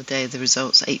think on the day of the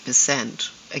results,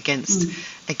 8%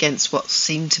 against what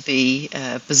seemed to be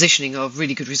positioning of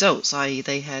really good results, i.e.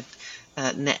 they had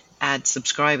net ad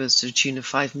subscribers to the tune of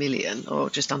 5 million or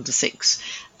just under 6,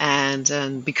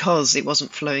 and because it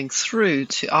wasn't flowing through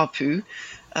to ARPU,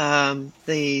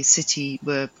 the city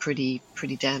were pretty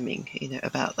damning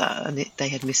about that, and they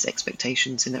had missed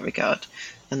expectations in that regard,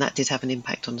 and that did have an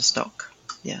impact on the stock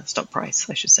price,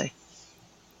 I should say.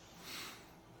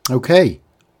 Okay,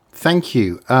 thank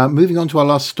you. Moving on to our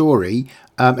last story,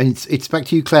 and it's back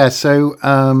to you, Claire. So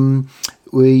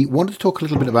we wanted to talk a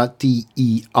little bit about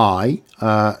DEI,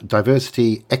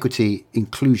 diversity, equity,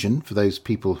 inclusion, for those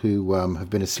people who have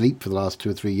been asleep for the last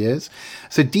 2 or 3 years.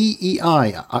 So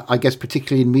DEI, I guess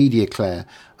particularly in media, Claire,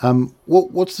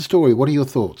 what's the story? What are your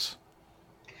thoughts?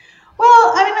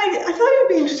 Well, I mean, I thought it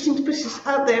would be interesting to put this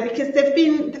out there because there've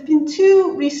been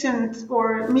 2 recent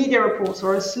media reports,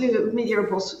 or a slew of media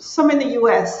reports, some in the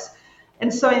US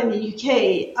and some in the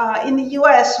UK. In the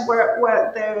US,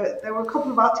 where there were a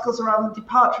couple of articles around the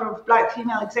departure of Black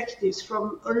female executives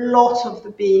from a lot of the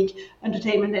big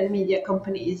entertainment and media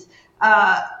companies,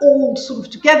 all sort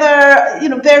of together,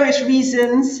 various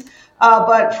reasons.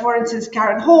 But for instance,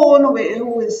 Karen Horn, who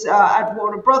was at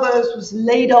Warner Brothers, was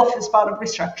laid off as part of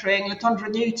restructuring.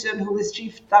 LaTondra Newton, who was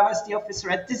Chief Diversity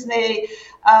Officer at Disney,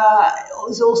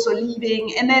 was also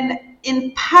leaving. And then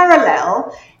in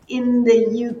parallel, in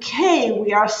the UK,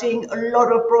 we are seeing a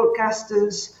lot of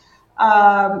broadcasters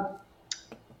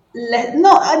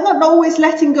not always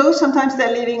letting go. Sometimes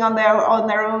they're leaving on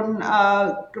their own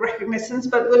recognizance,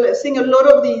 but we're seeing a lot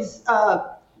of these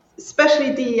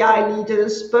especially DEI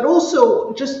leaders, but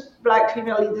also just Black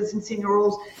female leaders in senior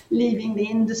roles leaving the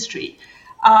industry.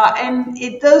 And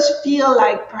it does feel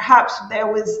like perhaps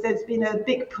there's been a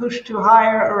big push to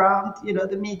hire around,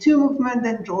 the Me Too movement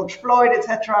and George Floyd,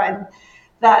 etc. And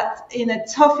that in a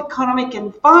tough economic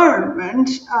environment,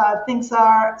 things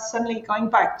are suddenly going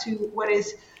back to what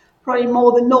is probably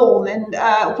more the norm. And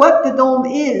what the norm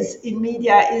is in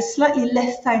media is slightly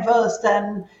less diverse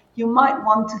than you might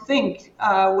want to think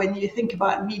when you think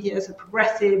about media as a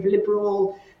progressive,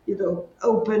 liberal,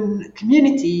 open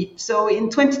community. So in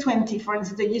 2020, for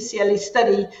instance, the UCLA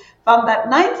study found that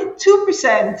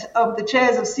 92% of the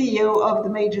chairs of CEO of the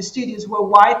major studios were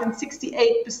white and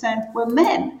 68% were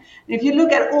men. And if you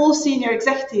look at all senior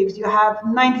executives, you have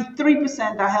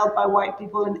 93% are held by white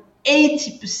people and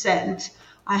 80%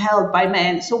 are held by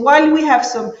men. So while we have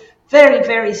some very,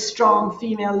 very strong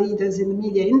female leaders in the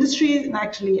media industry, and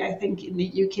actually I think in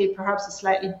the UK perhaps a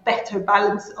slightly better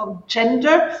balance of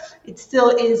gender, it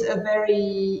still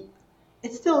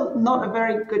not a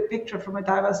very good picture from a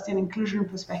diversity and inclusion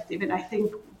perspective. And I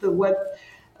think what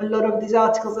a lot of these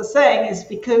articles are saying is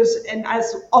because, and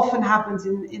as often happens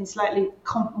in slightly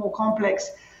more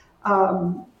complex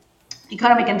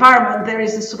economic environment, there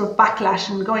is this sort of backlash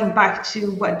and going back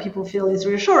to what people feel is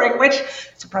reassuring, which,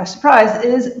 surprise, surprise,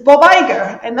 is Bob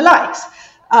Iger and the likes.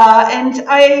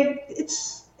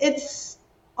 It's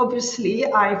obviously,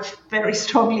 I very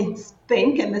strongly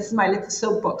think, and this is my little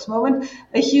soapbox moment,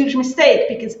 a huge mistake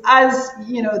because as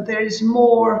there is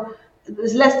more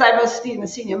there's less diversity in the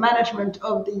senior management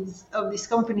of these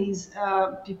companies.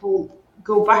 People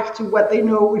go back to what they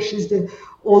know, which is the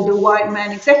older white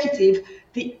man executive.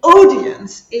 The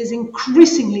audience is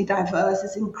increasingly diverse.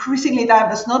 It's increasingly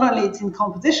diverse. Not only it's in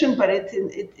composition, but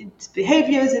its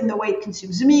behaviors, in the way it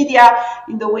consumes media,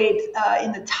 in the way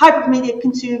in the type of media it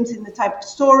consumes, in the type of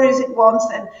stories it wants,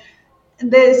 and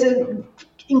there's an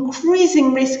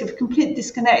increasing risk of complete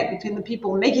disconnect between the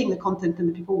people making the content and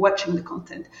the people watching the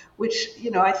content, which,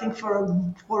 I think for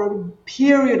a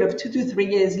period of 2 to 3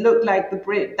 years looked like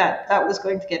that was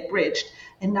going to get bridged,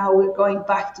 and now we're going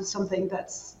back to something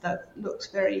that looks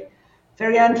very,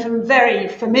 very very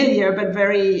familiar, but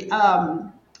very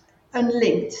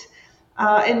unlinked.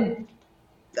 And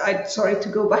I'm sorry to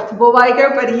go back to Bob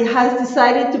Iger, but he has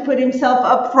decided to put himself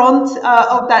up front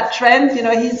of that trend.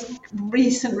 His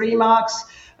recent remarks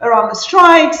around the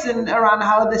strikes and around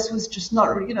how this was just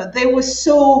not, they were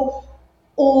so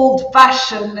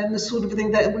old-fashioned and the sort of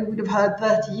thing that we would have heard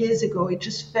 30 years ago. It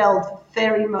just felt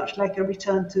very much like a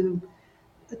return to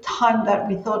the time that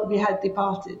we thought we had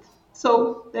departed.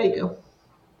 So there you go.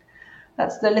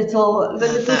 That's the little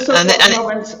social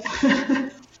moment.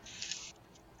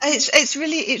 It's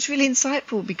really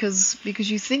insightful because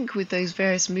you think with those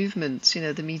various movements,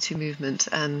 the Me Too movement,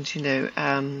 and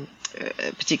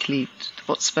particularly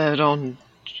what spurred on,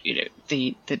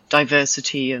 the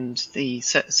diversity and the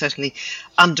certainly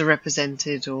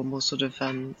underrepresented or more sort of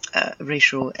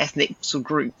racial, ethnic sort of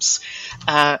groups,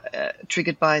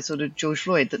 triggered by sort of George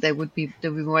Floyd, that there would be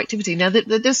more activity. Now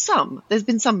there's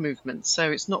been some movements,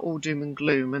 so it's not all doom and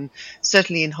gloom, and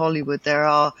certainly in Hollywood there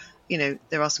are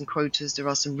some quotas, there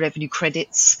are some revenue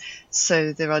credits,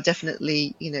 so there are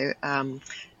definitely,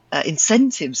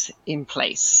 incentives in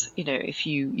place. If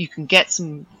you can get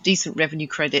some decent revenue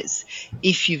credits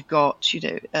if you've got,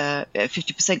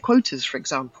 50% quotas, for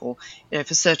example,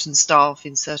 for certain staff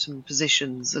in certain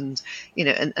positions, and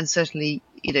certainly,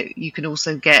 you can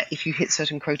also get, if you hit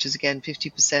certain quotas again,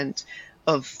 50%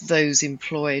 of those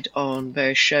employed on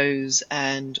various shows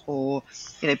and or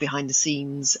behind the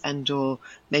scenes and or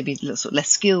maybe sort of less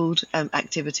skilled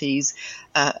activities,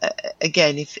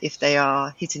 again if they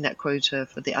are hitting that quota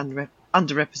for the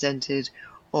underrepresented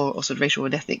or sort of racial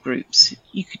and ethnic groups,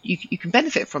 you can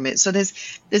benefit from it. So there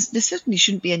certainly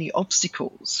shouldn't be any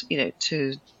obstacles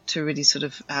to really sort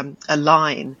of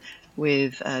align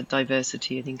with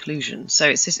diversity and inclusion. So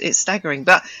it's staggering.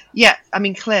 But yeah, I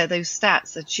mean, Claire, those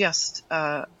stats are just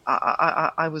I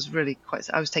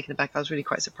was taken aback. I was really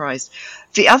quite surprised.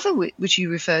 The other which you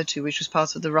referred to, which was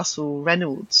part of the Russell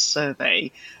Reynolds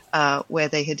survey, where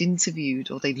they had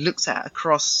interviewed or they looked at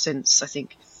across since I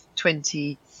think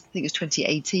it was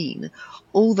 2018,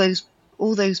 all those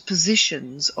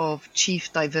positions of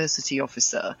chief diversity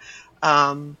officer.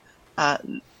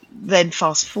 Then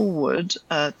fast forward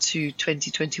to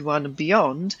 2021 and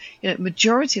beyond,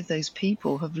 majority of those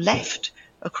people have left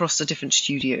across the different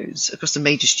studios, across the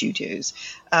major studios,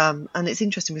 and it's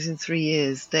interesting because in 3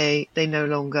 years they no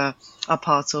longer are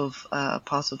part of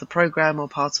the program or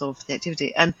part of the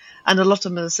activity, and a lot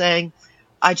of them are saying,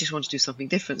 I just want to do something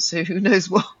different. So who knows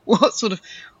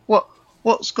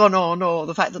what's gone on, or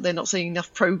the fact that they're not seeing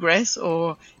enough progress,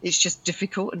 or it's just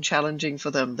difficult and challenging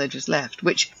for them. They just left,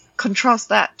 which contrasts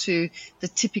that to the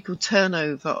typical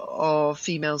turnover of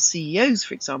female CEOs,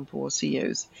 for example, or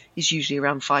CEOs is usually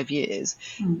around 5 years.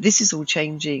 This is all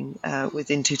changing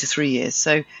within 2 to 3 years.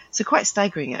 So quite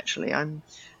staggering, actually.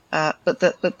 But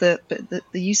the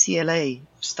UCLA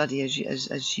study, as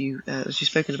you've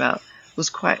spoken about, was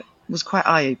quite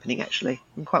eye-opening, actually,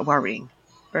 and quite worrying,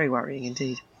 very worrying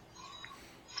indeed.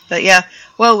 But yeah,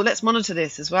 well, let's monitor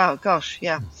this as well. Gosh,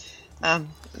 yeah.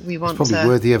 We want. It's probably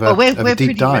worthy of a we're deep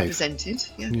pretty dive. Represented.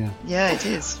 Yeah, it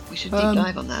is. We should deep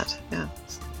dive on that. Yeah.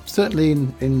 Certainly,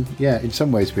 in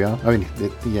some ways we are. I mean,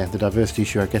 the diversity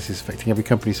issue, I guess, is affecting every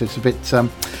company, so it's a bit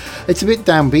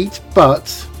downbeat,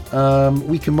 but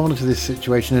we can monitor this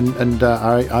situation. And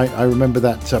I remember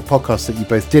that podcast that you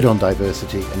both did on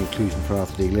diversity and inclusion for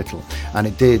Arthur D. Little, and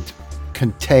it did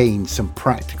contain some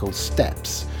practical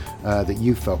steps that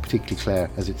you felt, particularly Claire,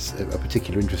 as it's a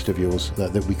particular interest of yours,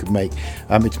 that we could make.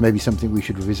 It's maybe something we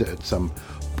should revisit at some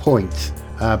point,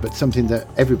 but something that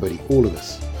everybody, all of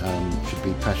us, should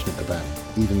be passionate about,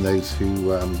 even those who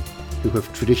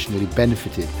have traditionally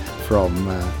benefited from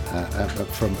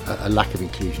a lack of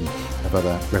inclusion of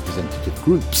other representative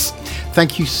groups.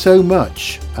 Thank you so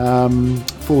much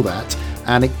for that,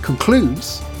 and it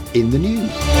concludes in the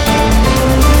news.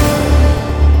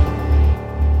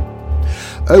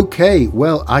 Okay,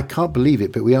 well, I can't believe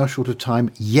it, but we are short of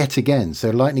time yet again.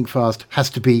 So lightning fast has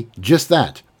to be just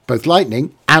that, both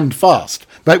lightning and fast,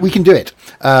 but we can do it.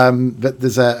 But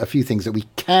there's a few things that we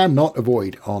cannot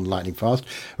avoid on lightning fast.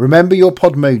 Remember your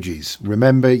podmojis.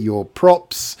 Remember your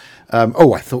props.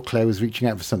 I thought Claire was reaching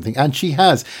out for something, and she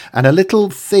has. And a little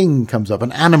thing comes up,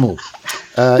 an animal.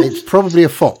 It's probably a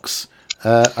fox.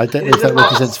 I don't know if that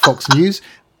represents Fox News.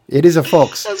 It is a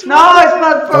fox. No, it's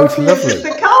not Fox. Oh, it's lovely. It's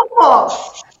a cowfox.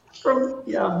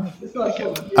 It's not a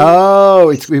cow. Oh,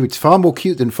 it's far more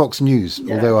cute than Fox News.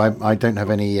 Yeah. Although I don't have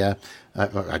any.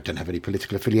 I don't have any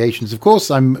political affiliations. Of course,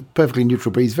 I'm perfectly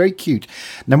neutral, but he's very cute.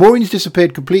 Now, Maureen's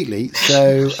disappeared completely,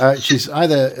 so she's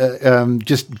either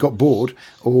just got bored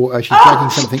or she's dragging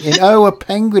something in. Oh, a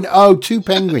penguin. Oh, 2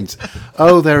 penguins.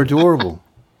 Oh, they're adorable.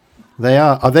 They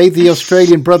are. Are they the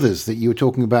Australian brothers that you were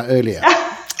talking about earlier?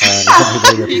 Is that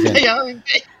who they represent? They are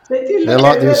indeed. They're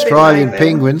like the Australian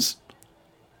penguins.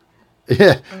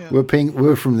 Yeah,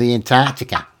 we're from the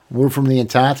Antarctica. We're from the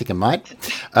Antarctica, mate.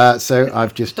 So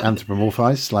I've just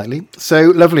anthropomorphized slightly.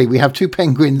 So lovely. We have 2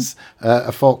 penguins,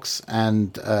 a fox,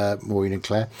 and Maureen and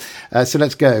Claire. So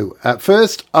let's go.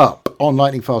 First up on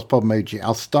Lightning Fast Podmoji,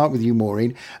 I'll start with you,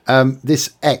 Maureen.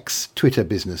 This X Twitter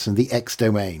business and the X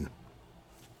domain.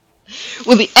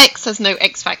 Well, the X has no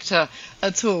X factor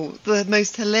at all. The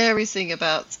most hilarious thing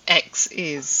about X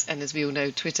is, and as we all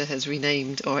know, Twitter has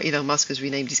renamed, or Elon Musk has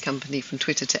renamed his company from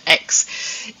Twitter to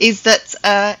X, is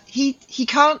that he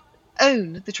can't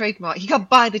own the trademark. He can't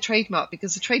buy the trademark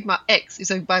because the trademark X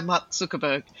is owned by Mark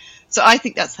Zuckerberg. So I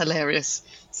think that's hilarious.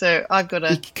 So I've got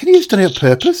a... Can you have done it on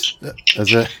purpose?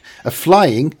 As a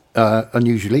flying,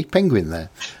 unusually, penguin there.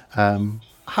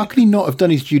 How can he not have done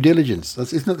his due diligence?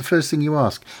 Isn't that the first thing you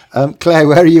ask? Claire,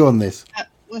 where are you on this?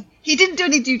 Well, he didn't do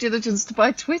any due diligence to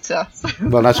buy Twitter. So.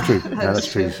 Well, that's true.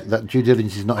 That's true. That due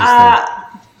diligence is not his thing.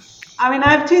 I mean,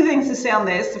 I have 2 things to say on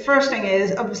this. The first thing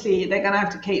is, obviously, they're going to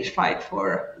have to cage fight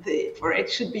for it.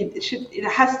 It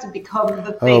has to become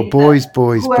the thing. Oh, boys.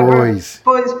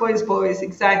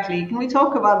 Exactly. Can we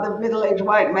talk about the middle-aged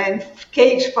white men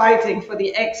cage fighting for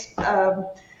the X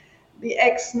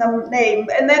name?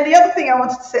 And then the other thing I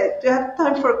wanted to say, do you have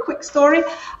time for a quick story?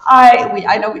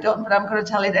 I know we don't, but I'm going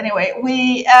to tell it anyway.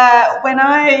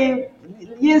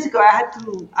 Years ago,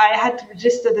 I had to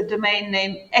register the domain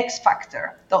name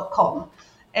xfactor.com,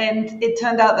 and it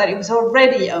turned out that it was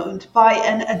already owned by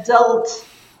an adult,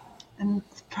 and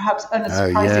perhaps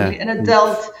unsurprisingly, an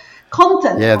adult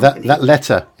content company. that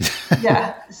letter.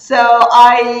 Yeah. So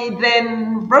I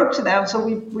then wrote to them. So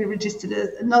we registered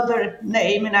another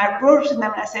name, and I wrote to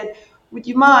them and I said, would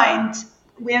you mind,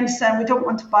 we understand we don't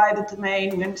want to buy the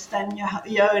domain, we understand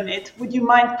you own it, would you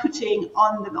mind putting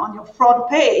on your front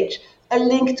page a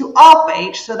link to our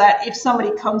page, so that if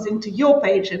somebody comes into your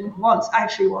page and wants the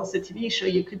TV show,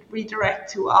 you could redirect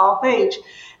to our page?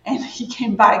 And he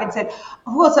came back and said, of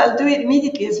course, I'll do it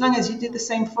immediately as long as you do the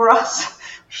same for us.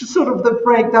 Which is sort of the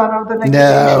breakdown of the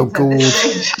negotiations at this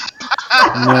stage.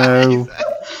 No.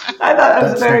 I thought that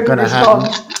was a very good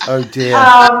response. Oh dear.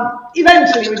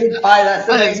 Eventually we did buy that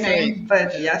domain name,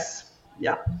 but yes.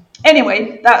 Yeah.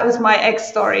 Anyway, that was my X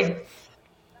story.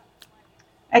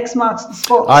 X marks the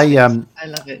spot. I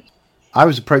love it. I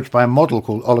was approached by a model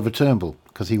called Oliver Turnbull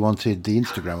because he wanted the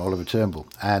Instagram Oliver Turnbull,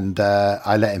 and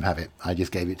I let him have it. I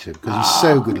just gave it to him because he's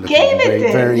so good looking. Gave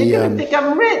it to him? You didn't think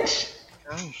I'm rich?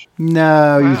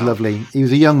 No, he was lovely. He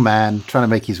was a young man trying to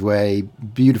make his way,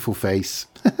 beautiful face,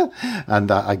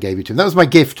 and I gave it to him. That was my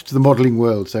gift to the modelling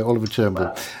world. So Oliver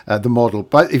Turnbull, the model.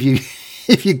 But if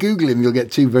you Google him, you'll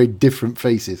get 2 very different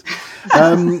faces.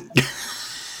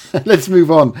 Let's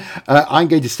move on. I'm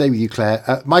going to stay with you, Claire.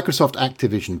 Microsoft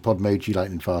Activision, Podmoji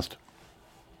Lightning Fast.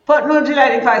 Podmoji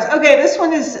Lightning Fast. Okay, this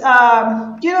one is, you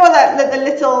know that the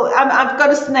little, I've got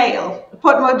a snail, a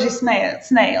Podmoji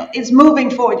snail. It's moving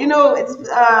forward. You know, it's,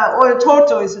 or a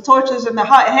tortoise and the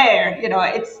hair, you know,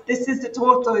 this is the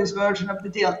tortoise version of the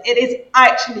deal. It is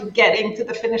actually getting to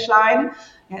the finish line.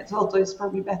 Yeah, tortoise is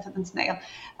probably better than snail.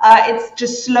 It's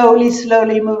just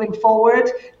slowly moving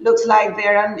forward. Looks like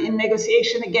they're in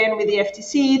negotiation again with the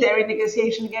FTC. They're in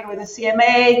negotiation again with the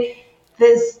CMA.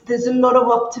 There's a lot of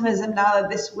optimism now that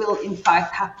this will in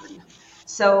fact happen.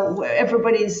 So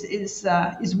everybody is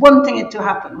wanting it to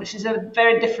happen, which is a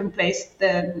very different place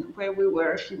than where we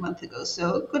were a few months ago.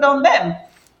 So good on them.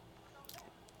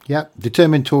 Yeah,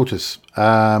 Determined Tortoise.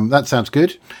 That sounds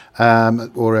good.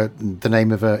 Or the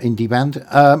name of an indie band.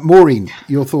 Maureen,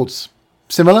 your thoughts?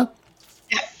 Similar?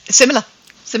 Yeah, similar.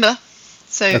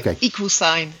 So okay. Equal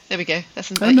sign. There we go. That's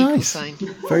nice. Equal sign.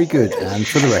 Very good. And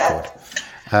for the record,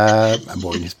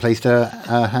 Maureen has placed her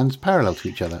hands parallel to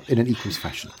each other in an equals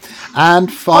fashion.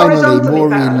 And finally,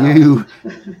 Maureen,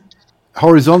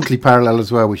 horizontally parallel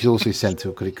as well, which is also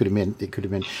essential because it could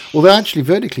have been. Although actually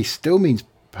vertically still means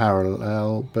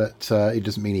parallel, but it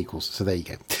doesn't mean equals. So there you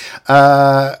go.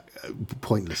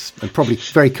 Pointless and probably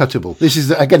very cuttable. This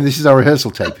is our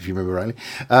rehearsal tape, if you remember rightly.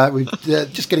 We're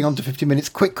just getting on to 50 minutes.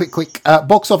 Quick.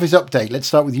 Box office update. Let's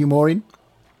start with you, Maureen.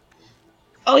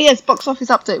 Oh yes, box office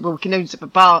update. Well, we can only talk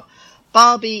about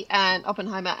Barbie and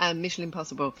Oppenheimer and Mission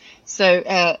Impossible. So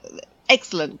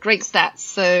excellent, great stats.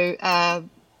 So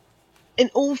in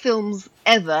all films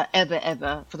ever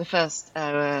for the first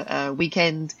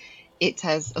weekend,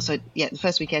 the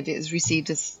first weekend it has received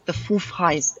the fourth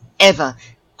highest ever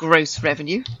gross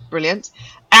revenue. Brilliant.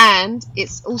 And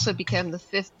it's also become the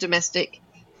fifth domestic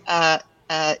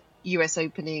US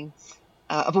opening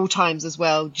of all times as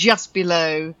well, just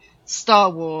below Star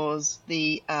Wars,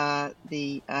 the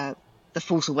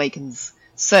Force Awakens.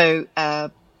 So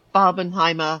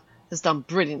Barbenheimer has done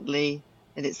brilliantly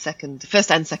in its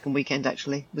first and second weekend,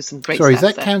 actually, with some great Sorry, stats is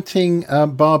that there. counting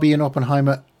Barbie and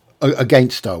Oppenheimer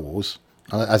against Star Wars,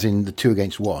 as in the 2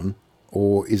 against 1,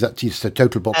 or is that just the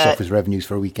total box office revenues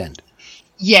for a weekend?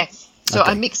 Yes. So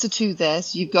Okay. I mixed the two there.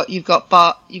 So you've got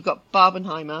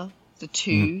Barbenheimer, the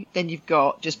 2, then you've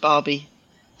got just Barbie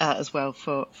as well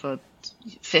for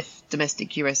fifth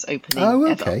domestic US opening. Oh,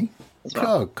 ever okay. as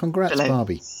well. Oh, congrats, Below.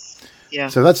 Barbie. Yeah.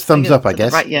 So that's thumbs up, I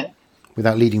guess. Right. Yeah.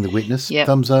 Without leading the witness, Yeah.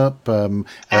 thumbs up. And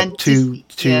two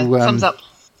thumbs up.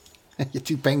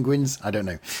 2 penguins. I don't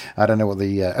know what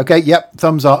the. Okay, yep,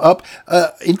 thumbs are up.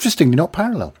 Interestingly, not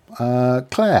parallel.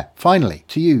 Claire, finally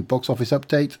to you. Box office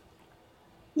update.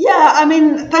 Yeah, I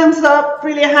mean, thumbs up.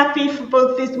 Really happy for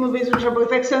both these movies, which are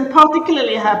both excellent.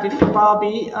 Particularly happy for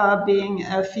Barbie being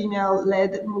a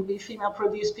female-led movie,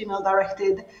 female-produced,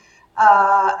 female-directed,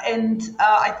 and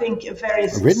I think a very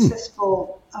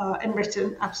successful and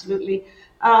written, absolutely.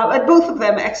 But both of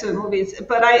them excellent movies.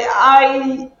 But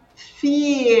I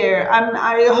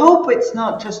hope it's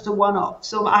not just a one-off.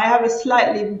 So I have a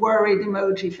slightly worried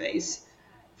emoji face,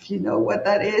 if you know what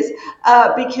that is,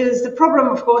 because the problem,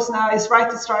 of course, now is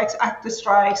writer strikes, actor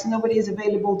strikes. Nobody is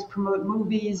available to promote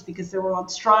movies because they were on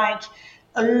strike.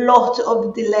 A lot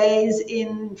of delays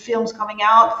in films coming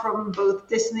out from both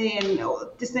Disney and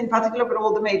Disney in particular, but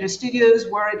all the major studios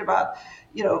worried about,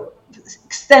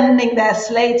 extending their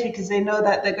slate because they know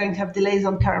that they're going to have delays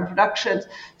on current productions.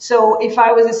 So if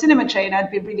I was a cinema chain,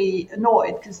 I'd be really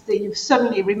annoyed because you've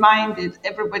suddenly reminded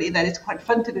everybody that it's quite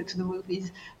fun to go to the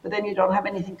movies, but then you don't have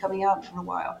anything coming out for a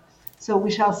while. So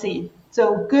we shall see.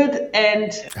 So good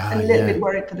and a little bit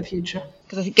worried for the future.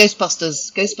 Because I think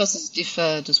Ghostbusters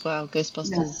deferred as well.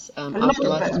 Ghostbusters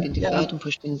Afterlife has been deferred and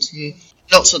pushed into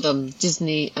lots of them.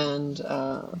 Disney and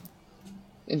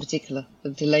in particular, the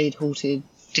delayed, halted,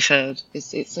 deferred.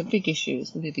 It's a big issue.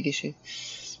 It's going to be a big issue.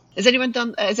 Has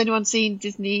anyone seen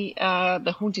Disney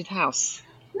The Haunted House?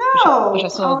 No, which I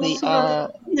saw it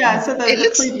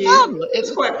looks preview. fun.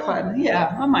 It's quite fun.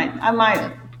 Yeah, I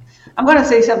might. I'm going to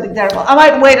say something terrible. I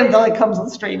might wait until it comes on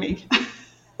streaming.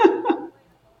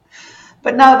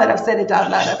 But now that I've said it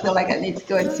out loud, I feel like I need to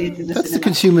go and see it in the That's cinema. the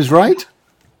consumer's right.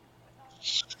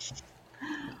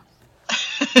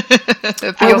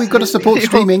 We've got to support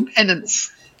streaming.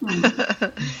 Penance.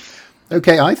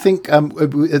 Okay, I think at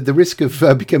the risk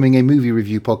of becoming a movie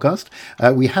review podcast,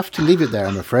 we have to leave it there,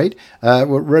 I'm afraid.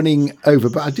 We're running over,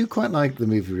 but I do quite like the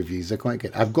movie reviews. They're quite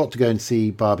good. I've got to go and see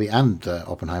Barbie and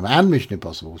Oppenheimer and Mission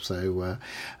Impossible, so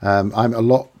I'm a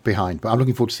lot behind, but I'm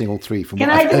looking forward to seeing all 3 from what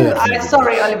I've heard.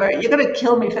 Sorry, Oliver, you're going to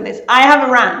kill me for this. I have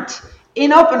a rant.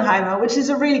 In Oppenheimer, which is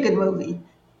a really good movie,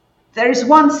 there is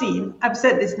one scene, I've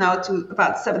said this now to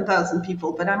about 7,000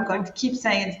 people, but I'm going to keep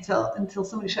saying it until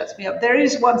somebody shuts me up. There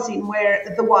is one scene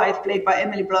where the wife, played by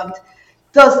Emily Blunt,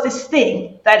 does this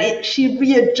thing that she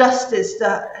readjusts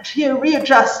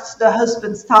the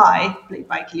husband's tie, played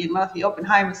by Cillian Murphy,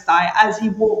 Oppenheimer's tie, as he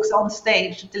walks on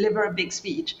stage to deliver a big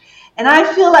speech. And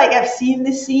I feel like I've seen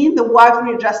this scene, the wife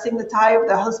readjusting the tie of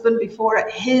the husband before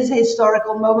his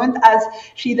historical moment, as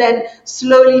she then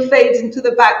slowly fades into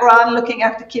the background, looking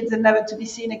after kids and never to be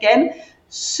seen again,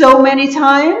 so many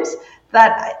times.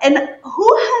 And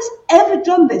who has ever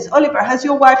done this? Oliver, has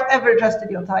your wife ever adjusted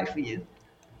your tie for you?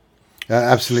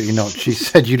 Absolutely not. She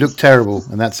said you look terrible,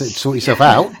 and that's it. Sort yourself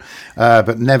out,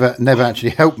 but never actually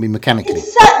helped me mechanically.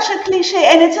 It's such a cliche,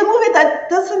 and it's a movie that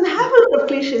doesn't have a lot of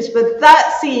cliches, but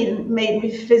that scene made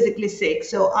me physically sick.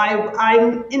 So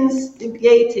I'm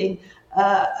instigating,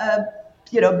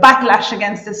 backlash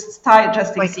against this tie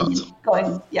adjusting scene.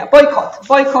 Boycott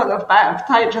of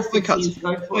tie adjusting scenes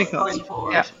going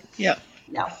forward. Yeah.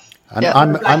 And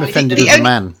I'm offended as a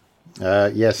man.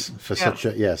 Yes, for such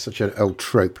an old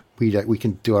trope. We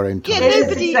can do our own time.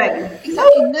 Nobody's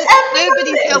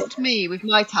helped me with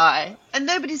my tie, and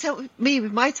nobody's helped me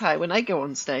with my tie when I go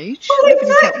on stage.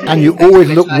 And you always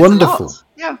look wonderful.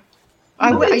 Yeah,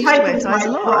 I used to wear ties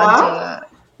a lot.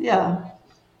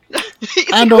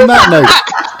 And on that note,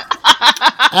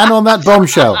 and on that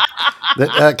bombshell,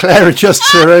 that Claire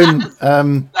adjusts her own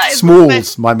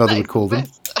smalls, my mother would call them.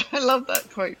 I love that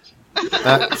quote.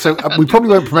 So we probably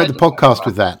won't promote the podcast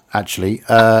with that, actually.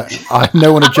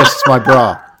 No one adjusts my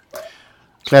bra.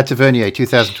 Claire Tavernier,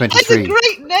 2023. That's a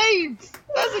great name.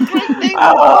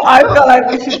 Oh, I feel like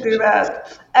we should do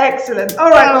that. Excellent. All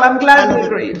right, well, I'm glad we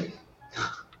agreed.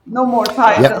 No more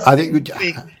tie. Yeah, I think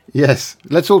yes.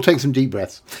 Let's all take some deep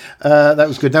breaths. That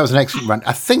was good. That was an excellent rant.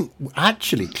 I think,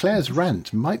 actually, Claire's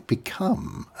rant might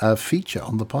become a feature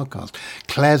on the podcast.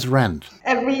 Claire's rant.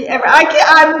 I'm being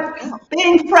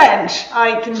French.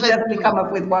 I can definitely come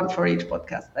up with one for each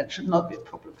podcast. That should not be a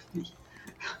problem for me.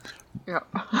 Yeah.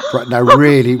 Right now,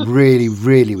 really,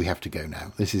 we have to go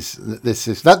now.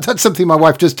 That's something my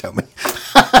wife does tell me.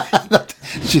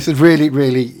 She said,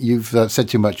 really, you've said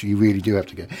too much. You really do have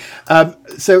to go.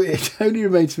 So it only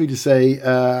remains for me to say,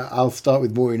 I'll start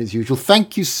with Maureen as usual.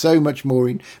 Thank you so much,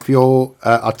 Maureen, for your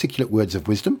articulate words of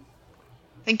wisdom.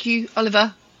 Thank you,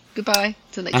 Oliver. Goodbye.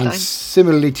 Till next time. And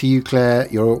similarly to you, Claire,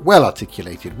 your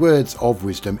well-articulated words of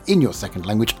wisdom in your second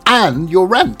language and your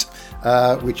rant,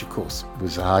 which, of course,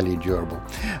 was highly enjoyable.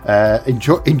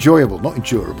 Enjoyable, not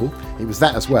endurable. It was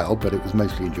that as well, but it was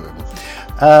mostly enjoyable.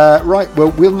 Right,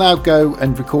 well, we'll now go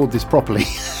and record this properly.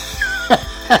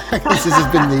 This has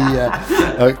been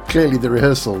clearly the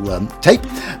rehearsal tape,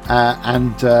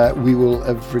 and we will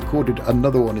have recorded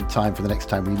another one in time for the next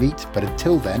time we meet. But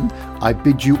until then, I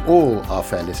bid you all, our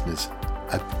fair listeners,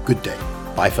 a good day.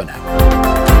 Bye for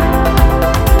now.